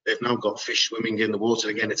 months, they've now got fish swimming in the water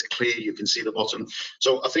again. It's clear, you can see the bottom.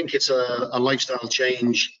 So I think it's a lifestyle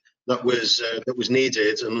change that was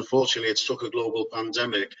needed, and unfortunately it's took a global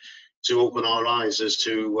pandemic to open our eyes as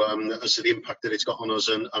to the impact that it's got on us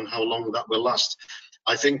and how long that will last.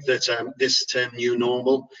 I think that this term new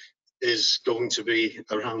normal is going to be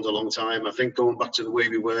around a long time. I think going back to the way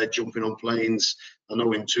we were jumping on planes, I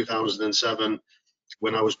know in 2007,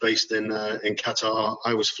 when I was based in Qatar,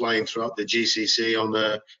 I was flying throughout the GCC on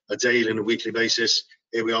a daily and a weekly basis.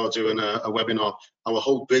 Here we are doing a webinar. Our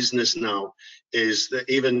whole business now is that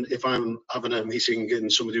even if I'm having a meeting in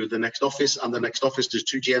somebody with the next office, and the next office, there's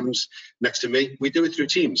 2 GMs next to me, we do it through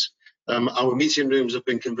Teams. Our meeting rooms have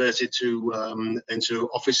been converted to into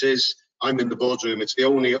offices. I'm in the boardroom. It's the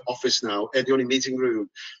only office now, the only meeting room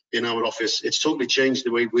in our office. It's totally changed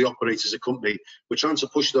the way we operate as a company. We're trying to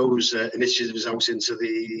push those initiatives out into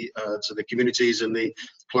the communities and the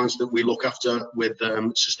clients that we look after with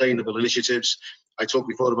sustainable initiatives. I talked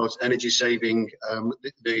before about energy saving.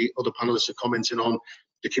 The other panelists are commenting on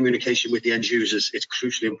the communication with the end users. It's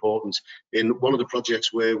crucially important. In one of the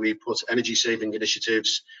projects where we put energy saving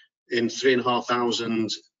initiatives in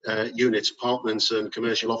 3,500 units, apartments and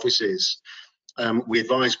commercial offices, we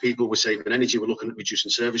advised people we're saving energy, we're looking at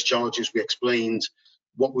reducing service charges. We explained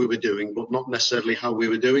what we were doing, but not necessarily how we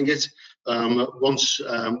were doing it. Once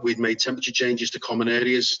we'd made temperature changes to common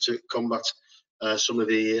areas to combat some of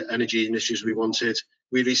the energy initiatives we wanted,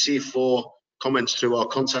 we received 4 comments through our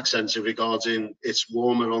contact centre regarding it's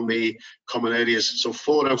warmer on the common areas. So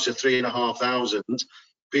 4 out of 3,500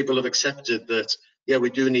 people have accepted that, yeah, we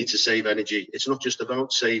do need to save energy. It's not just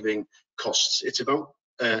about saving costs, it's about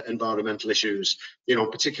environmental issues, you know,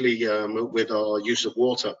 particularly with our use of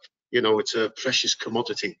water. You know, it's a precious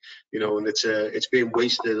commodity, you know, and it's being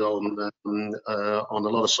wasted on a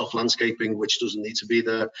lot of soft landscaping, which doesn't need to be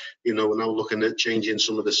there. You know, we're now looking at changing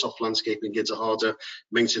some of the soft landscaping into harder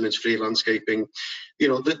maintenance-free landscaping. You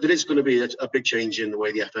know, there is going to be a big change in the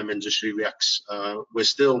way the FM industry reacts. We're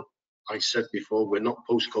still, I said before, we're not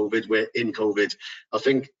post-COVID, we're in COVID. I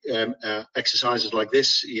think exercises like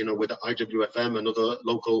this, you know, with IWFM and other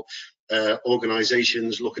local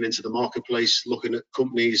organisations looking into the marketplace, looking at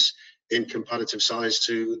companies in comparative size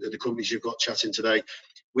to the companies you've got chatting today,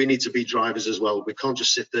 we need to be drivers as well. We can't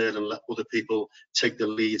just sit there and let other people take the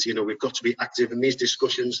lead. You know, we've got to be active in these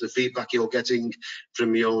discussions. The feedback you're getting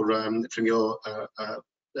from your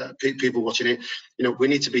people watching it, you know, we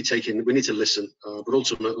need to listen, but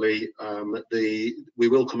ultimately we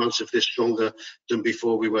will come out of this stronger than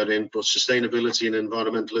before we were in. But sustainability and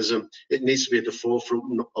environmentalism, it needs to be at the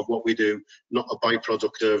forefront of what we do, not a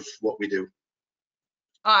byproduct of what we do.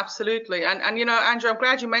 Oh, absolutely. And you know, Andrew, I'm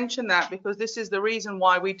glad you mentioned that, because this is the reason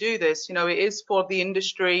why we do this. You know, it is for the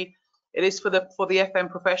industry, it is for the FM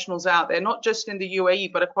professionals out there, not just in the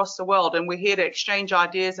UAE but across the world, and we're here to exchange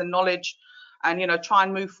ideas and knowledge and, you know, try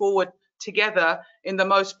and move forward together in the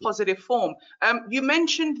most positive form. You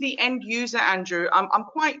mentioned the end user, Andrew. I'm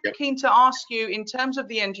quite keen to ask you, in terms of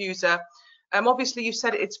the end user, obviously you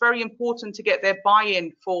said it's very important to get their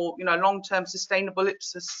buy-in for, you know, long-term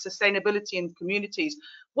sustainability in communities.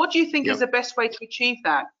 What do you think is the best way to achieve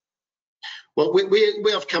that? Well,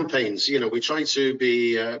 we have campaigns. You know, we try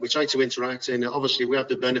to interact, and obviously we have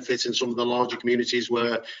the benefit in some of the larger communities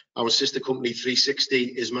where our sister company 360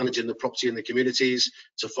 is managing the property in the communities,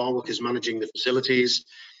 Tafarwak is managing the facilities.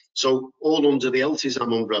 So all under the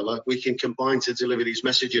Eltizam umbrella, we can combine to deliver these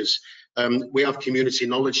messages. We have community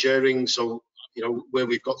knowledge sharing, so you know, where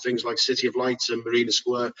we've got things like City of Lights and Marina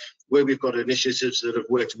Square, where we've got initiatives that have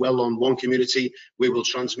worked well on one community, we will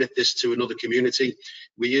transmit this to another community.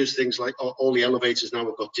 We use things like all the elevators now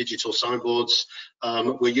have got digital signboards.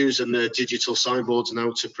 We're using the digital signboards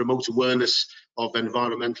now to promote awareness of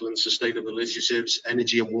environmental and sustainable initiatives,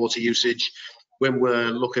 energy and water usage. When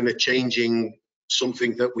we're looking at changing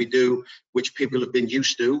something that we do, which people have been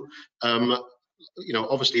used to, you know,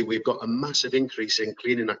 obviously we've got a massive increase in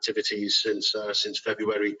cleaning activities since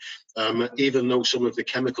February. Even though some of the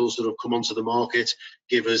chemicals that have come onto the market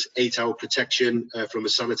give us 8-hour protection from a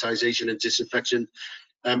sanitization and disinfection,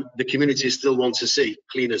 the community still want to see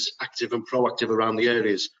cleaners active and proactive around the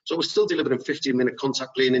areas. So we're still delivering 15-minute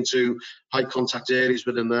contact cleaning to high contact areas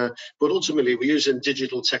within there. But ultimately, we're using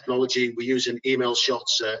digital technology, we're using email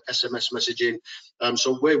shots, SMS messaging.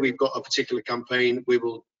 So where we've got a particular campaign, we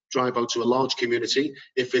will drive out to a large community.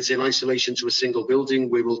 If it's in isolation to a single building,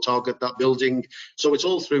 we will target that building. So it's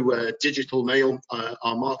all through digital mail.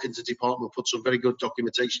 Our marketing department put some very good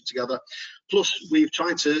documentation together. Plus, we've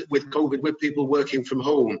tried to, with COVID, with people working from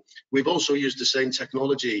home, we've also used the same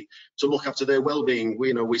technology to look after their well-being.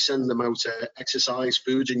 We send them out exercise,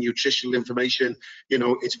 food and nutritional information. You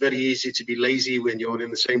know, it's very easy to be lazy when you're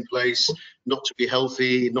in the same place, not to be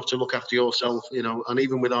healthy, not to look after yourself, you know, and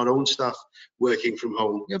even with our own staff working from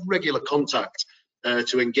home, we have regular contact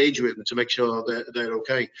to engage with them to make sure they're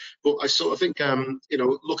okay. But I sort of think, you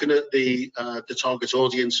know, looking at the target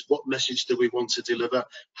audience, what message do we want to deliver,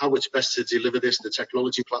 how it's best to deliver this, the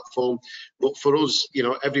technology platform. But for us, you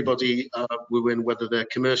know, everybody we win, whether they're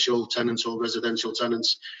commercial tenants or residential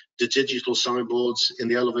tenants, the digital signboards in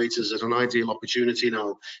the elevators are an ideal opportunity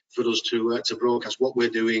now for us to broadcast what we're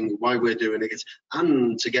doing, why we're doing it,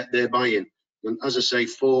 and to get their buy-in. And as I say,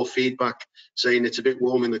 for feedback saying it's a bit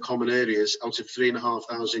warm in the common areas, out of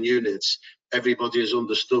 3,500 units, everybody has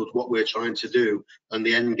understood what we're trying to do and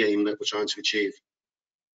the end game that we're trying to achieve.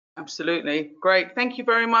 Absolutely. Great. Thank you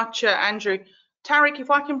very much, Andrew. Tariq,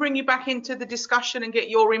 if I can bring you back into the discussion and get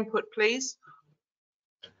your input, please.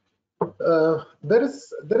 There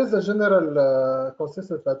is a general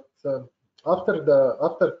consensus that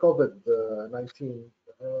after COVID-19,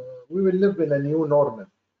 we will live in a new normal.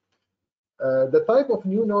 The type of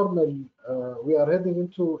new normal we are heading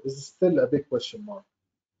into is still a big question mark.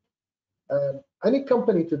 Any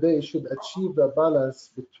company today should achieve a balance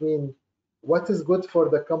between what is good for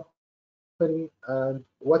the company and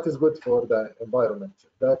what is good for the environment.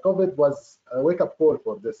 The COVID was a wake-up call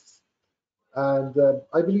for this. And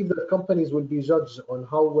I believe that companies will be judged on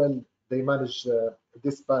how well they manage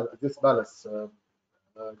this balance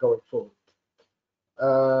going forward.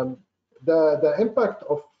 The impact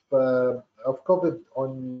of COVID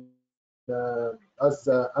on, as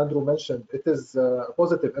Andrew mentioned, it is a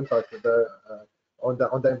positive impact on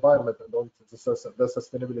the environment and on the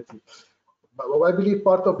sustainability. But I believe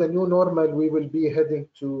part of the new normal, we will be heading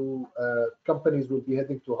to, companies will be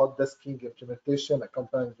heading to hot desking implementation,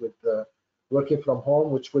 accompanied with working from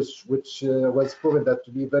home, which was proven that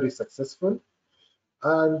to be very successful.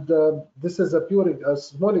 And this is a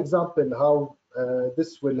small example how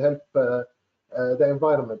this will help the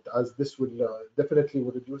environment, as this will definitely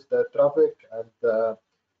reduce the traffic and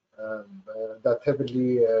that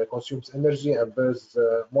heavily consumes energy and burns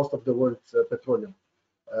most of the world's petroleum.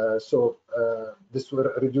 So this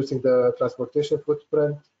will reducing the transportation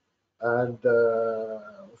footprint, and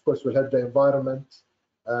of course will help the environment,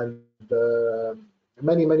 and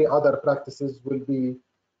many other practices will be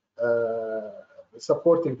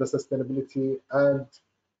supporting the sustainability and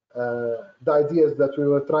the ideas that we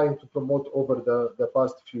were trying to promote over the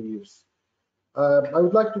past few years. I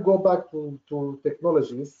would like to go back to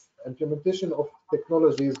technologies, implementation of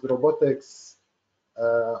technologies, robotics,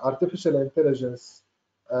 artificial intelligence.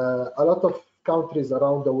 A lot of countries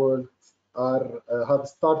around the world have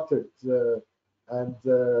started and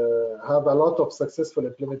have a lot of successful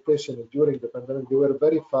implementation during the pandemic. They were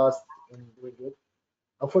very fast in doing it.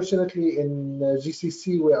 Unfortunately, in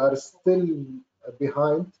GCC, we are still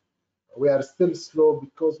behind. We are still slow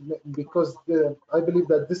because I believe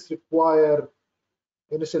that this requires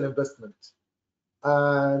initial investment,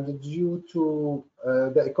 and due to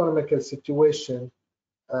the economical situation,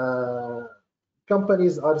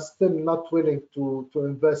 companies are still not willing to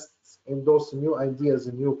invest in those new ideas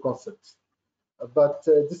and new concepts. But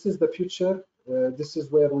this is the future. This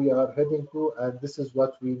is where we are heading to, and this is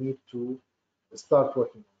what we need to start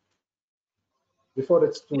working on before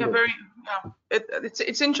it's too late.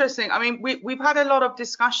 It's interesting. I mean, we've had a lot of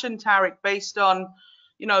discussion, Tariq, based on,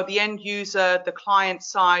 you know, the end user, the client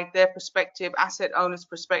side, their perspective, asset owner's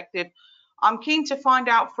perspective. I'm keen to find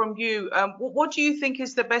out from you, what do you think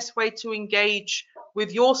is the best way to engage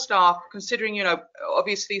with your staff, considering, you know,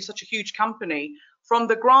 obviously such a huge company, from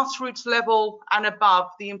the grassroots level and above,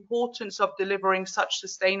 the importance of delivering such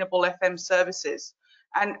sustainable FM services?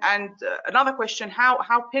 And another question,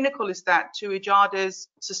 how pinnacle is that to Ijada's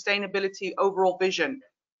sustainability overall vision?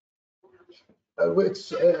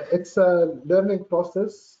 It's a learning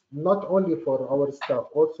process, not only for our staff,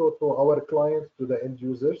 also to our clients, to the end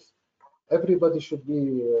users. Everybody should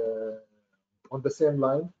be on the same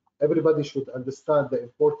line. Everybody should understand the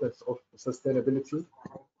importance of sustainability.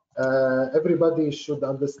 Everybody should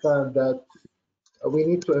understand that we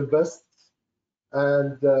need to invest,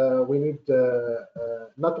 and we need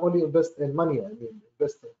not only invest in money, I mean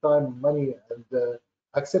invest in time, money, and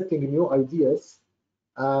accepting new ideas,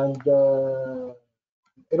 and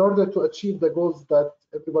in order to achieve the goals that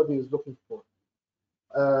everybody is looking for.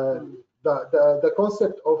 The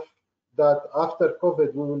concept of that after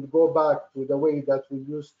COVID we will go back to the way that we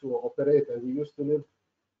used to operate and we used to live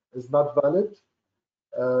is not valid.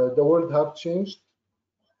 The world have changed,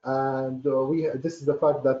 and this is the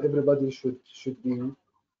fact that everybody should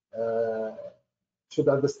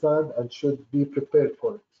understand and should be prepared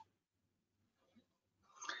for it.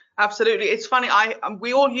 Absolutely. It's funny,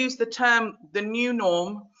 we all use the term the new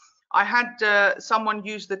norm. I had someone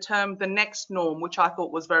use the term the next norm, which I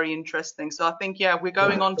thought was very interesting. So I think, yeah, we're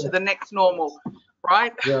going on to the next normal,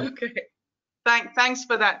 right? Yeah. Okay. Thanks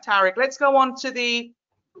for that, Tariq. Let's go on to the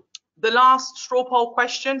last straw poll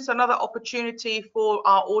question. So another opportunity for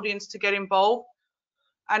our audience to get involved.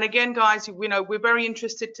 And again, guys, you know, we're very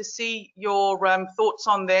interested to see your thoughts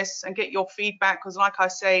on this and get your feedback, because like I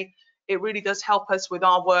say, it really does help us with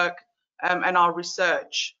our work and our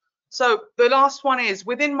research. So the last one is,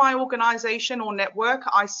 within my organization or network,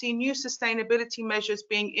 I see new sustainability measures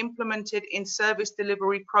being implemented in service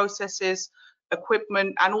delivery processes,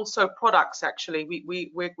 equipment, and also products. Actually,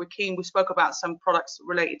 we're keen. We spoke about some products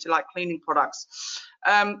related to like cleaning products.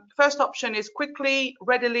 First option is quickly,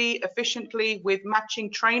 readily, efficiently with matching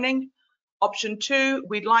training. Option 2,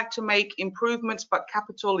 we'd like to make improvements, but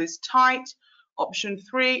capital is tight. Option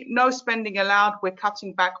 3, no spending allowed, we're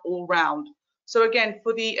cutting back all round. So again,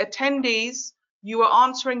 for the attendees, you are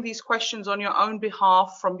answering these questions on your own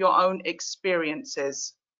behalf from your own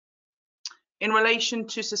experiences in relation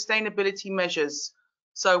to sustainability measures.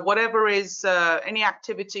 So whatever is any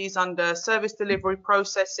activities under service delivery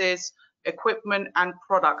processes, equipment and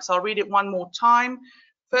products. I'll read it one more time.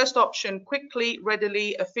 First option, quickly,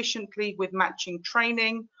 readily, efficiently with matching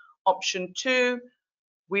training. Option 2,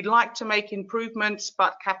 we'd like to make improvements,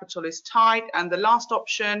 but capital is tight. And the last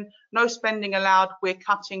option, no spending allowed, we're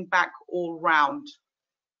cutting back all round.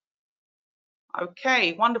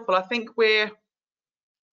 Okay, wonderful. I think we're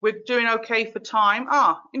doing okay for time.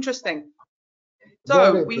 Ah, interesting.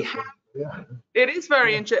 So we have, yeah. It is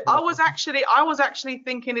very interesting. I was actually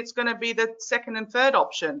thinking it's going to be the second and third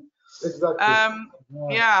option. Exactly.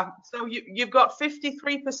 Yeah. So you've got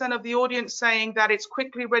 53% of the audience saying that it's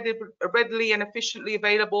quickly, readily and efficiently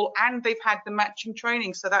available, and they've had the matching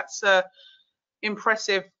training. So that's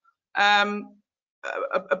impressive.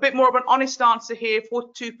 A bit more of an honest answer here.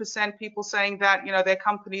 42% people saying that, you know, their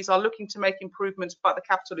companies are looking to make improvements, but the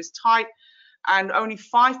capital is tight. And only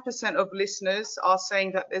 5% of listeners are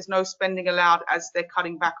saying that there's no spending allowed as they're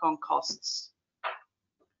cutting back on costs.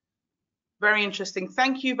 Very interesting.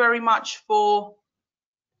 Thank you very much for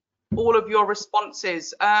all of your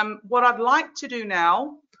responses. What I'd like to do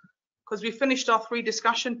now, because we finished our 3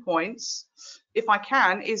 discussion points, if I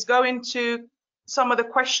can, is go into some of the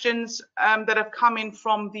questions that have come in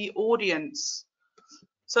from the audience.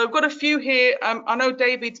 So I've got a few here. I know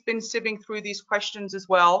David's been sieving through these questions as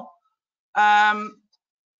well.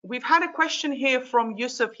 We've had a question here from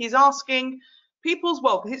Yusuf. He's asking,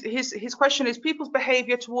 his question is, people's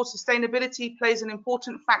behavior towards sustainability plays an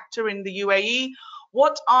important factor in the UAE.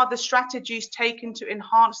 What are the strategies taken to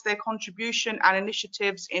enhance their contribution and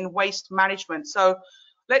initiatives in waste management? So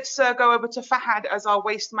let's go over to Fahad as our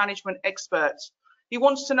waste management expert. He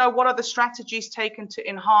wants to know, what are the strategies taken to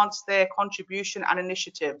enhance their contribution and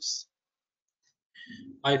initiatives?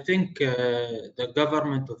 I think the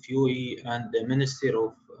government of UAE and the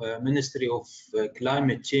Ministry of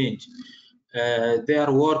Climate Change, they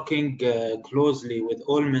are working closely with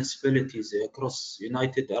all municipalities across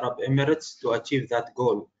United Arab Emirates to achieve that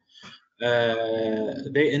goal.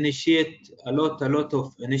 They initiate a lot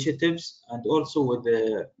of initiatives, and also with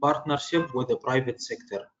the partnership with the private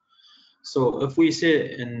sector. So if we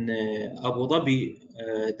say in Abu Dhabi,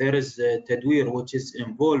 there is Tadweer, which is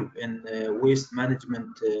involved in waste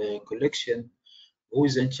management collection, who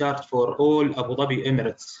is in charge for all Abu Dhabi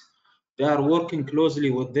Emirates. They are working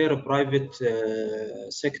closely with their private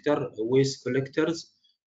sector waste collectors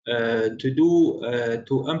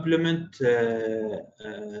to implement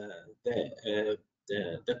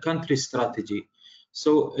the country strategy.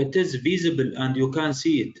 So it is visible and you can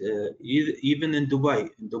see it even in Dubai.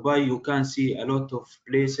 In Dubai, you can see a lot of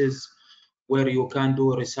places where you can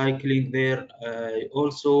do recycling there.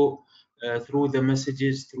 Also through the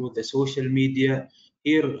messages, through the social media.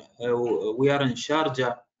 Here we are in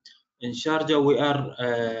Sharjah. In Sharjah, we are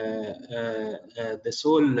the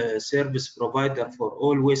sole service provider for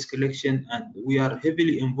all waste collection, and we are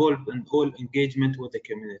heavily involved in all engagement with the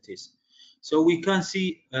communities. So we can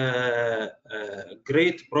see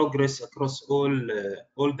great progress across all the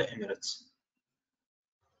Emirates.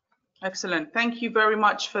 Excellent. Thank you very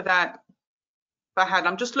much for that, Fahad.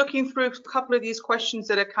 I'm just looking through a couple of these questions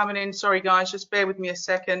that are coming in. Sorry, guys, just bear with me a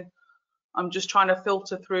second. I'm just trying to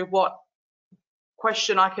filter through what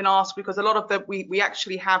question I can ask, because a lot of them we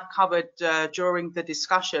actually have covered during the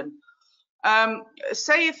discussion.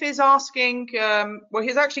 Saif is asking, well,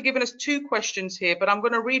 he's actually given us two questions here, but I'm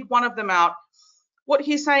going to read one of them out. What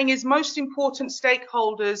he's saying is most important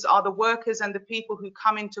stakeholders are the workers and the people who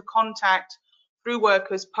come into contact through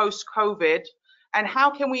workers post-COVID, and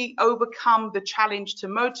how can we overcome the challenge to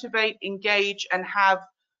motivate, engage, and have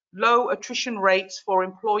low attrition rates for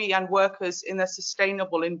employee and workers in a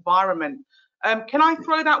sustainable environment? Can I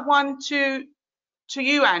throw that one to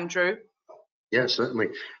you, Andrew? Yes, certainly.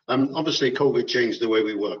 Obviously, COVID changed the way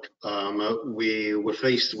we work. We were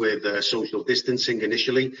faced with social distancing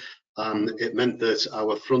initially. It meant that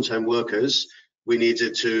our front-end workers, we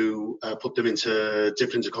needed to put them into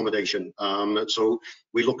different accommodation. So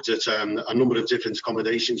we looked at a number of different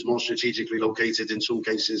accommodations, more strategically located in some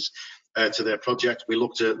cases to their project. We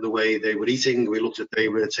looked at the way they were eating. We looked at they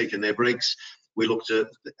were taking their breaks. We looked at,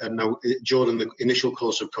 now during the initial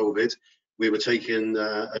course of COVID, we were taking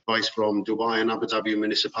advice from Dubai and Abu Dhabi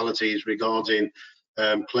municipalities regarding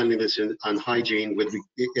cleanliness and hygiene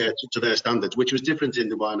to their standards, which was different in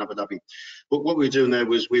Dubai and Abu Dhabi. But what we were doing there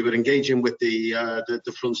was we were engaging with the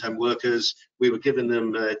front-end workers. We were giving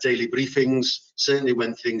them daily briefings, certainly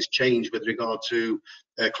when things change with regard to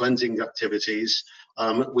cleansing activities.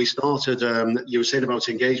 We started, you were saying about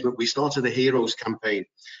engagement, we started a Heroes campaign.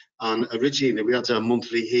 And originally we had a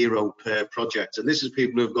monthly hero per project. And this is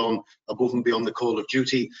people who have gone above and beyond the call of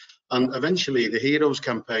duty. And eventually the Heroes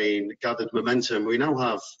campaign gathered momentum. We now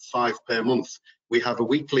have 5 per month. We have a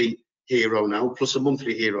weekly hero now, plus a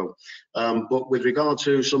monthly hero. But with regard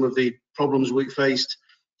to some of the problems we faced,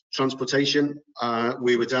 transportation,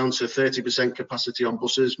 we were down to 30% capacity on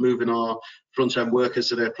buses, moving our front-end workers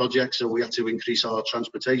to their projects, so we had to increase our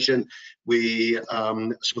transportation.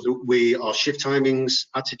 Our shift timings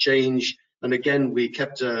had to change, and again, we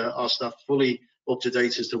kept our staff fully up to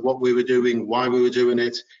date as to what we were doing, why we were doing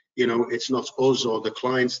it. You know, it's not us or the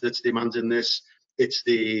clients that's demanding this, it's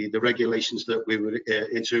the regulations that we were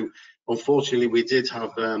into. Unfortunately, we did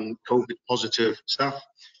have COVID positive staff.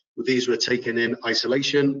 These were taken in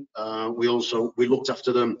isolation. We looked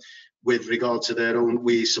after them with regard to their own.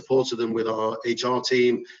 We supported them with our HR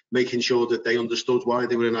team, making sure that they understood why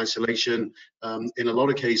they were in isolation. In a lot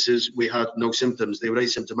of cases, we had no symptoms. They were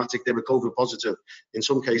asymptomatic. They were COVID positive. In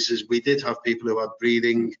some cases, we did have people who had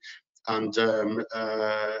breathing and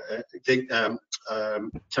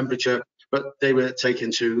temperature, but they were taken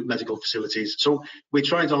to medical facilities. So we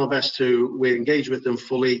tried our best we engage with them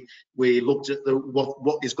fully. We looked at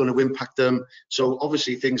what is going to impact them. So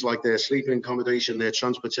obviously things like their sleeping accommodation, their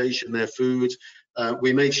transportation, their food.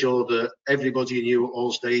 We made sure that everybody knew at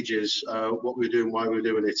all stages what we were doing, why we were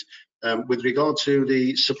doing it. With regard to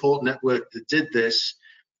the support network that did this,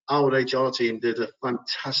 our HR team did a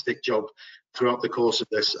fantastic job throughout the course of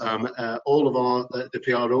this. All of the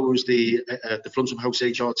PROs, the front of house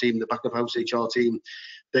HR team, the back of house HR team,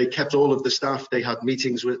 they kept all of the staff, they had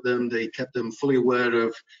meetings with them, they kept them fully aware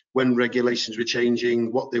of when regulations were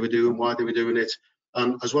changing, what they were doing, why they were doing it,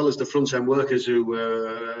 as well as the front end workers who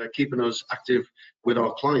were keeping us active with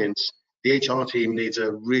our clients. The HR team needs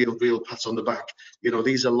a real pat on the back. You know,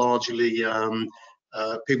 these are largely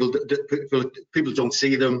people don't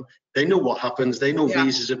see them. They know what happens. They know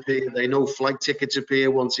visas appear. They know flight tickets appear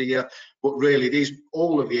once a year. But really,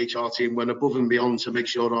 all of the HR team went above and beyond to make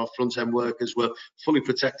sure our front-end workers were fully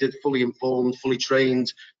protected, fully informed, fully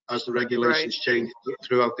trained as the regulations changed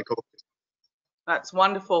throughout the COVID. That's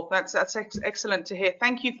wonderful. That's excellent to hear.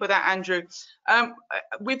 Thank you for that, Andrew.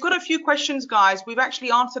 We've got a few questions, guys. We've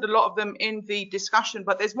actually answered a lot of them in the discussion,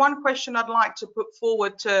 but there's one question I'd like to put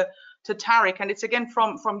forward to Tariq, and it's again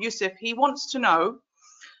from Yusuf. He wants to know,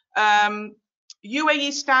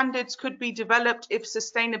 UAE standards could be developed if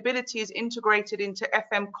sustainability is integrated into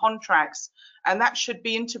FM contracts, and that should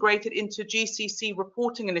be integrated into GCC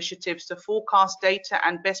reporting initiatives to forecast data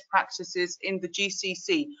and best practices in the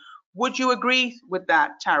GCC. Would you agree with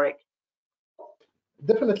that, Tariq?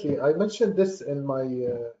 Definitely. I mentioned this in my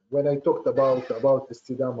when I talked about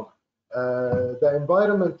Istidama. The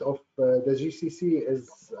environment of the GCC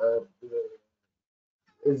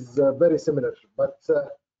is very similar, but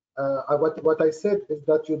what I said is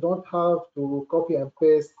that you don't have to copy and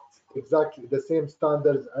paste exactly the same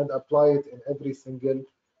standards and apply it in every single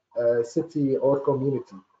city or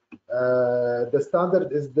community. The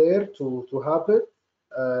standard is there to have it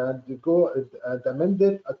and go and amend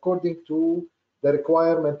it according to the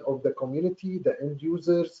requirement of the community, the end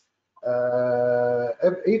users.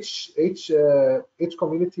 Each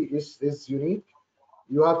community is unique.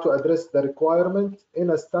 You have to address the requirement in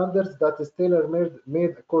a standard that is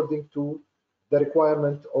tailor-made according to the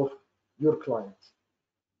requirement of your client.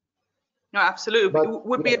 No, absolutely. But it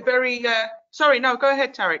would be a very sorry. No, go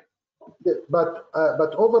ahead, Tariq. Yeah, but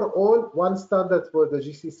overall, one standard for the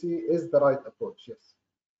GCC is the right approach. Yes.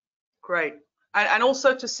 Great. And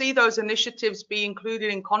also to see those initiatives be included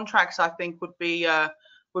in contracts, I think would be a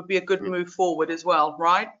good move forward as well,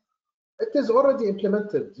 right? It is already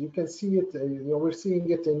implemented. You can see it. We're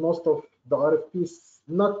seeing it in most of the RFPs.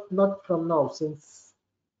 Not from now. Since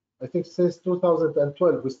I think since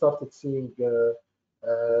 2012, we started seeing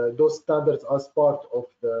those standards as part of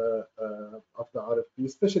the RFP.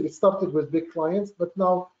 Especially, it started with big clients, but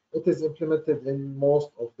now it is implemented in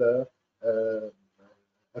most of the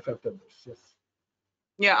FM tenders. Yes.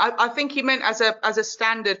 Yeah, I think he meant as a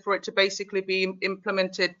standard for it to basically be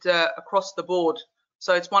implemented across the board.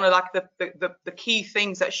 So it's one of like the key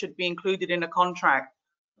things that should be included in a contract.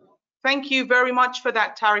 Thank you very much for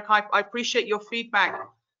that, Tariq. I appreciate your feedback.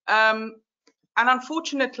 And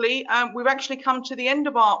unfortunately, we've actually come to the end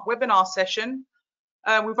of our webinar session.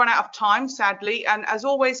 We've run out of time, sadly. And as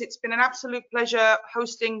always, it's been an absolute pleasure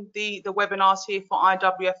hosting the webinars here for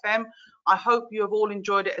IWFM. I hope you have all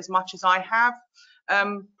enjoyed it as much as I have.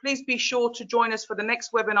 Please be sure to join us for the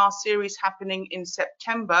next webinar series happening in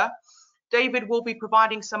September. David will be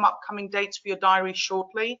providing some upcoming dates for your diary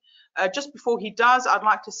shortly. Just before he does, I'd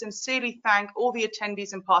like to sincerely thank all the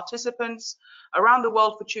attendees and participants around the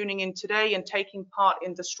world for tuning in today and taking part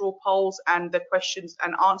in the straw polls and the questions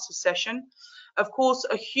and answer session. Of course,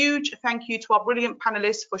 a huge thank you to our brilliant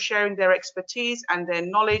panelists for sharing their expertise and their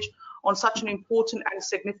knowledge on such an important and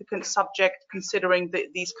significant subject considering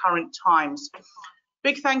these current times.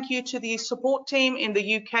 Big thank you to the support team in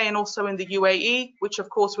the UK and also in the UAE, which of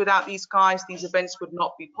course without these guys, these events would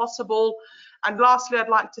not be possible. And lastly, I'd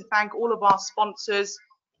like to thank all of our sponsors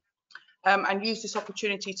and use this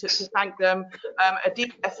opportunity to thank them.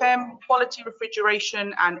 Adib FM, Quality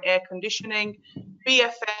Refrigeration and Air Conditioning,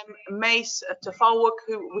 BFM, Mace, Tafawuk,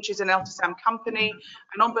 which is an Eltisam company.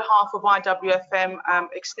 And on behalf of IWFM,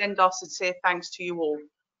 extend our sincere thanks to you all.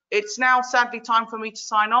 It's now sadly time for me to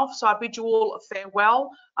sign off, so I bid you all a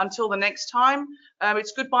farewell until the next time.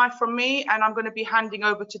 It's goodbye from me, and I'm going to be handing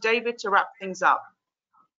over to David to wrap things up.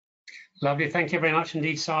 Lovely, thank you very much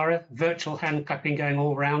indeed, Sarah. Virtual hand clapping going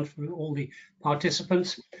all around from all the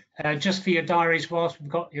participants. Just for your diaries, whilst we've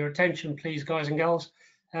got your attention, please, guys and girls,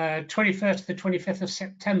 21st to the 25th of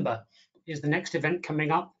September is the next event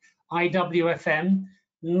coming up. IWFM,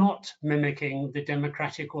 not mimicking the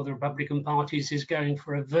Democratic or the Republican parties, is going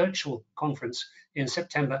for a virtual conference in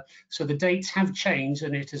September. So the dates have changed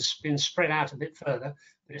and it has been spread out a bit further,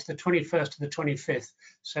 but it's the 21st to the 25th.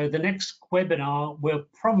 So the next webinar we're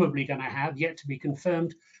probably going to have, yet to be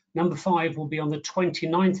confirmed, number 5 will be on the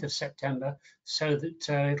 29th of September, so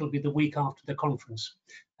that it'll be the week after the conference.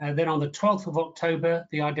 Then on the 12th of October,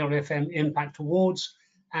 the IWFM Impact Awards,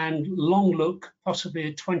 and long look, possibly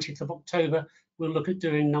the 20th of October, we'll look at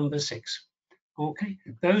doing number 6. Okay,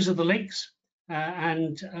 those are the links.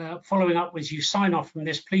 Following up as you sign off from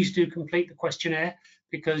this, please do complete the questionnaire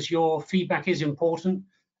because your feedback is important.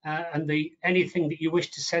 Anything that you wish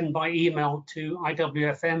to send by email to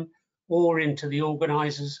IWFM or into the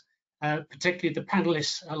organisers, particularly the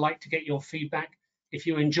panelists, I'd like to get your feedback. If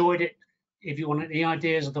you enjoyed it, if you want any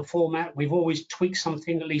ideas of the format, we've always tweaked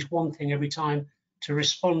something, at least one thing every time to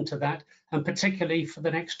respond to that, and particularly for the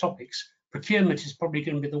next topics. Procurement is probably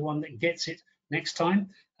going to be the one that gets it next time.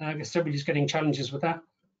 I guess everybody's getting challenges with that.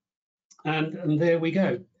 And there we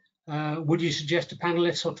go. Would you suggest a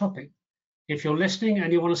panelist or topic? If you're listening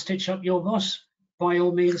and you want to stitch up your boss, by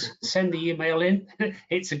all means, send the email in.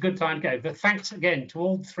 It's a good time to go. But thanks again to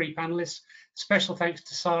all 3 panelists. Special thanks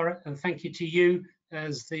to Sarah, and thank you to you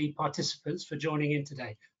as the participants for joining in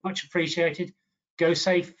today. Much appreciated. Go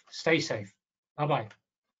safe, stay safe. Bye-bye.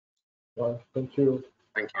 Well, thank you.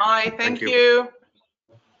 Thank you. Bye. Thank Thank you. you.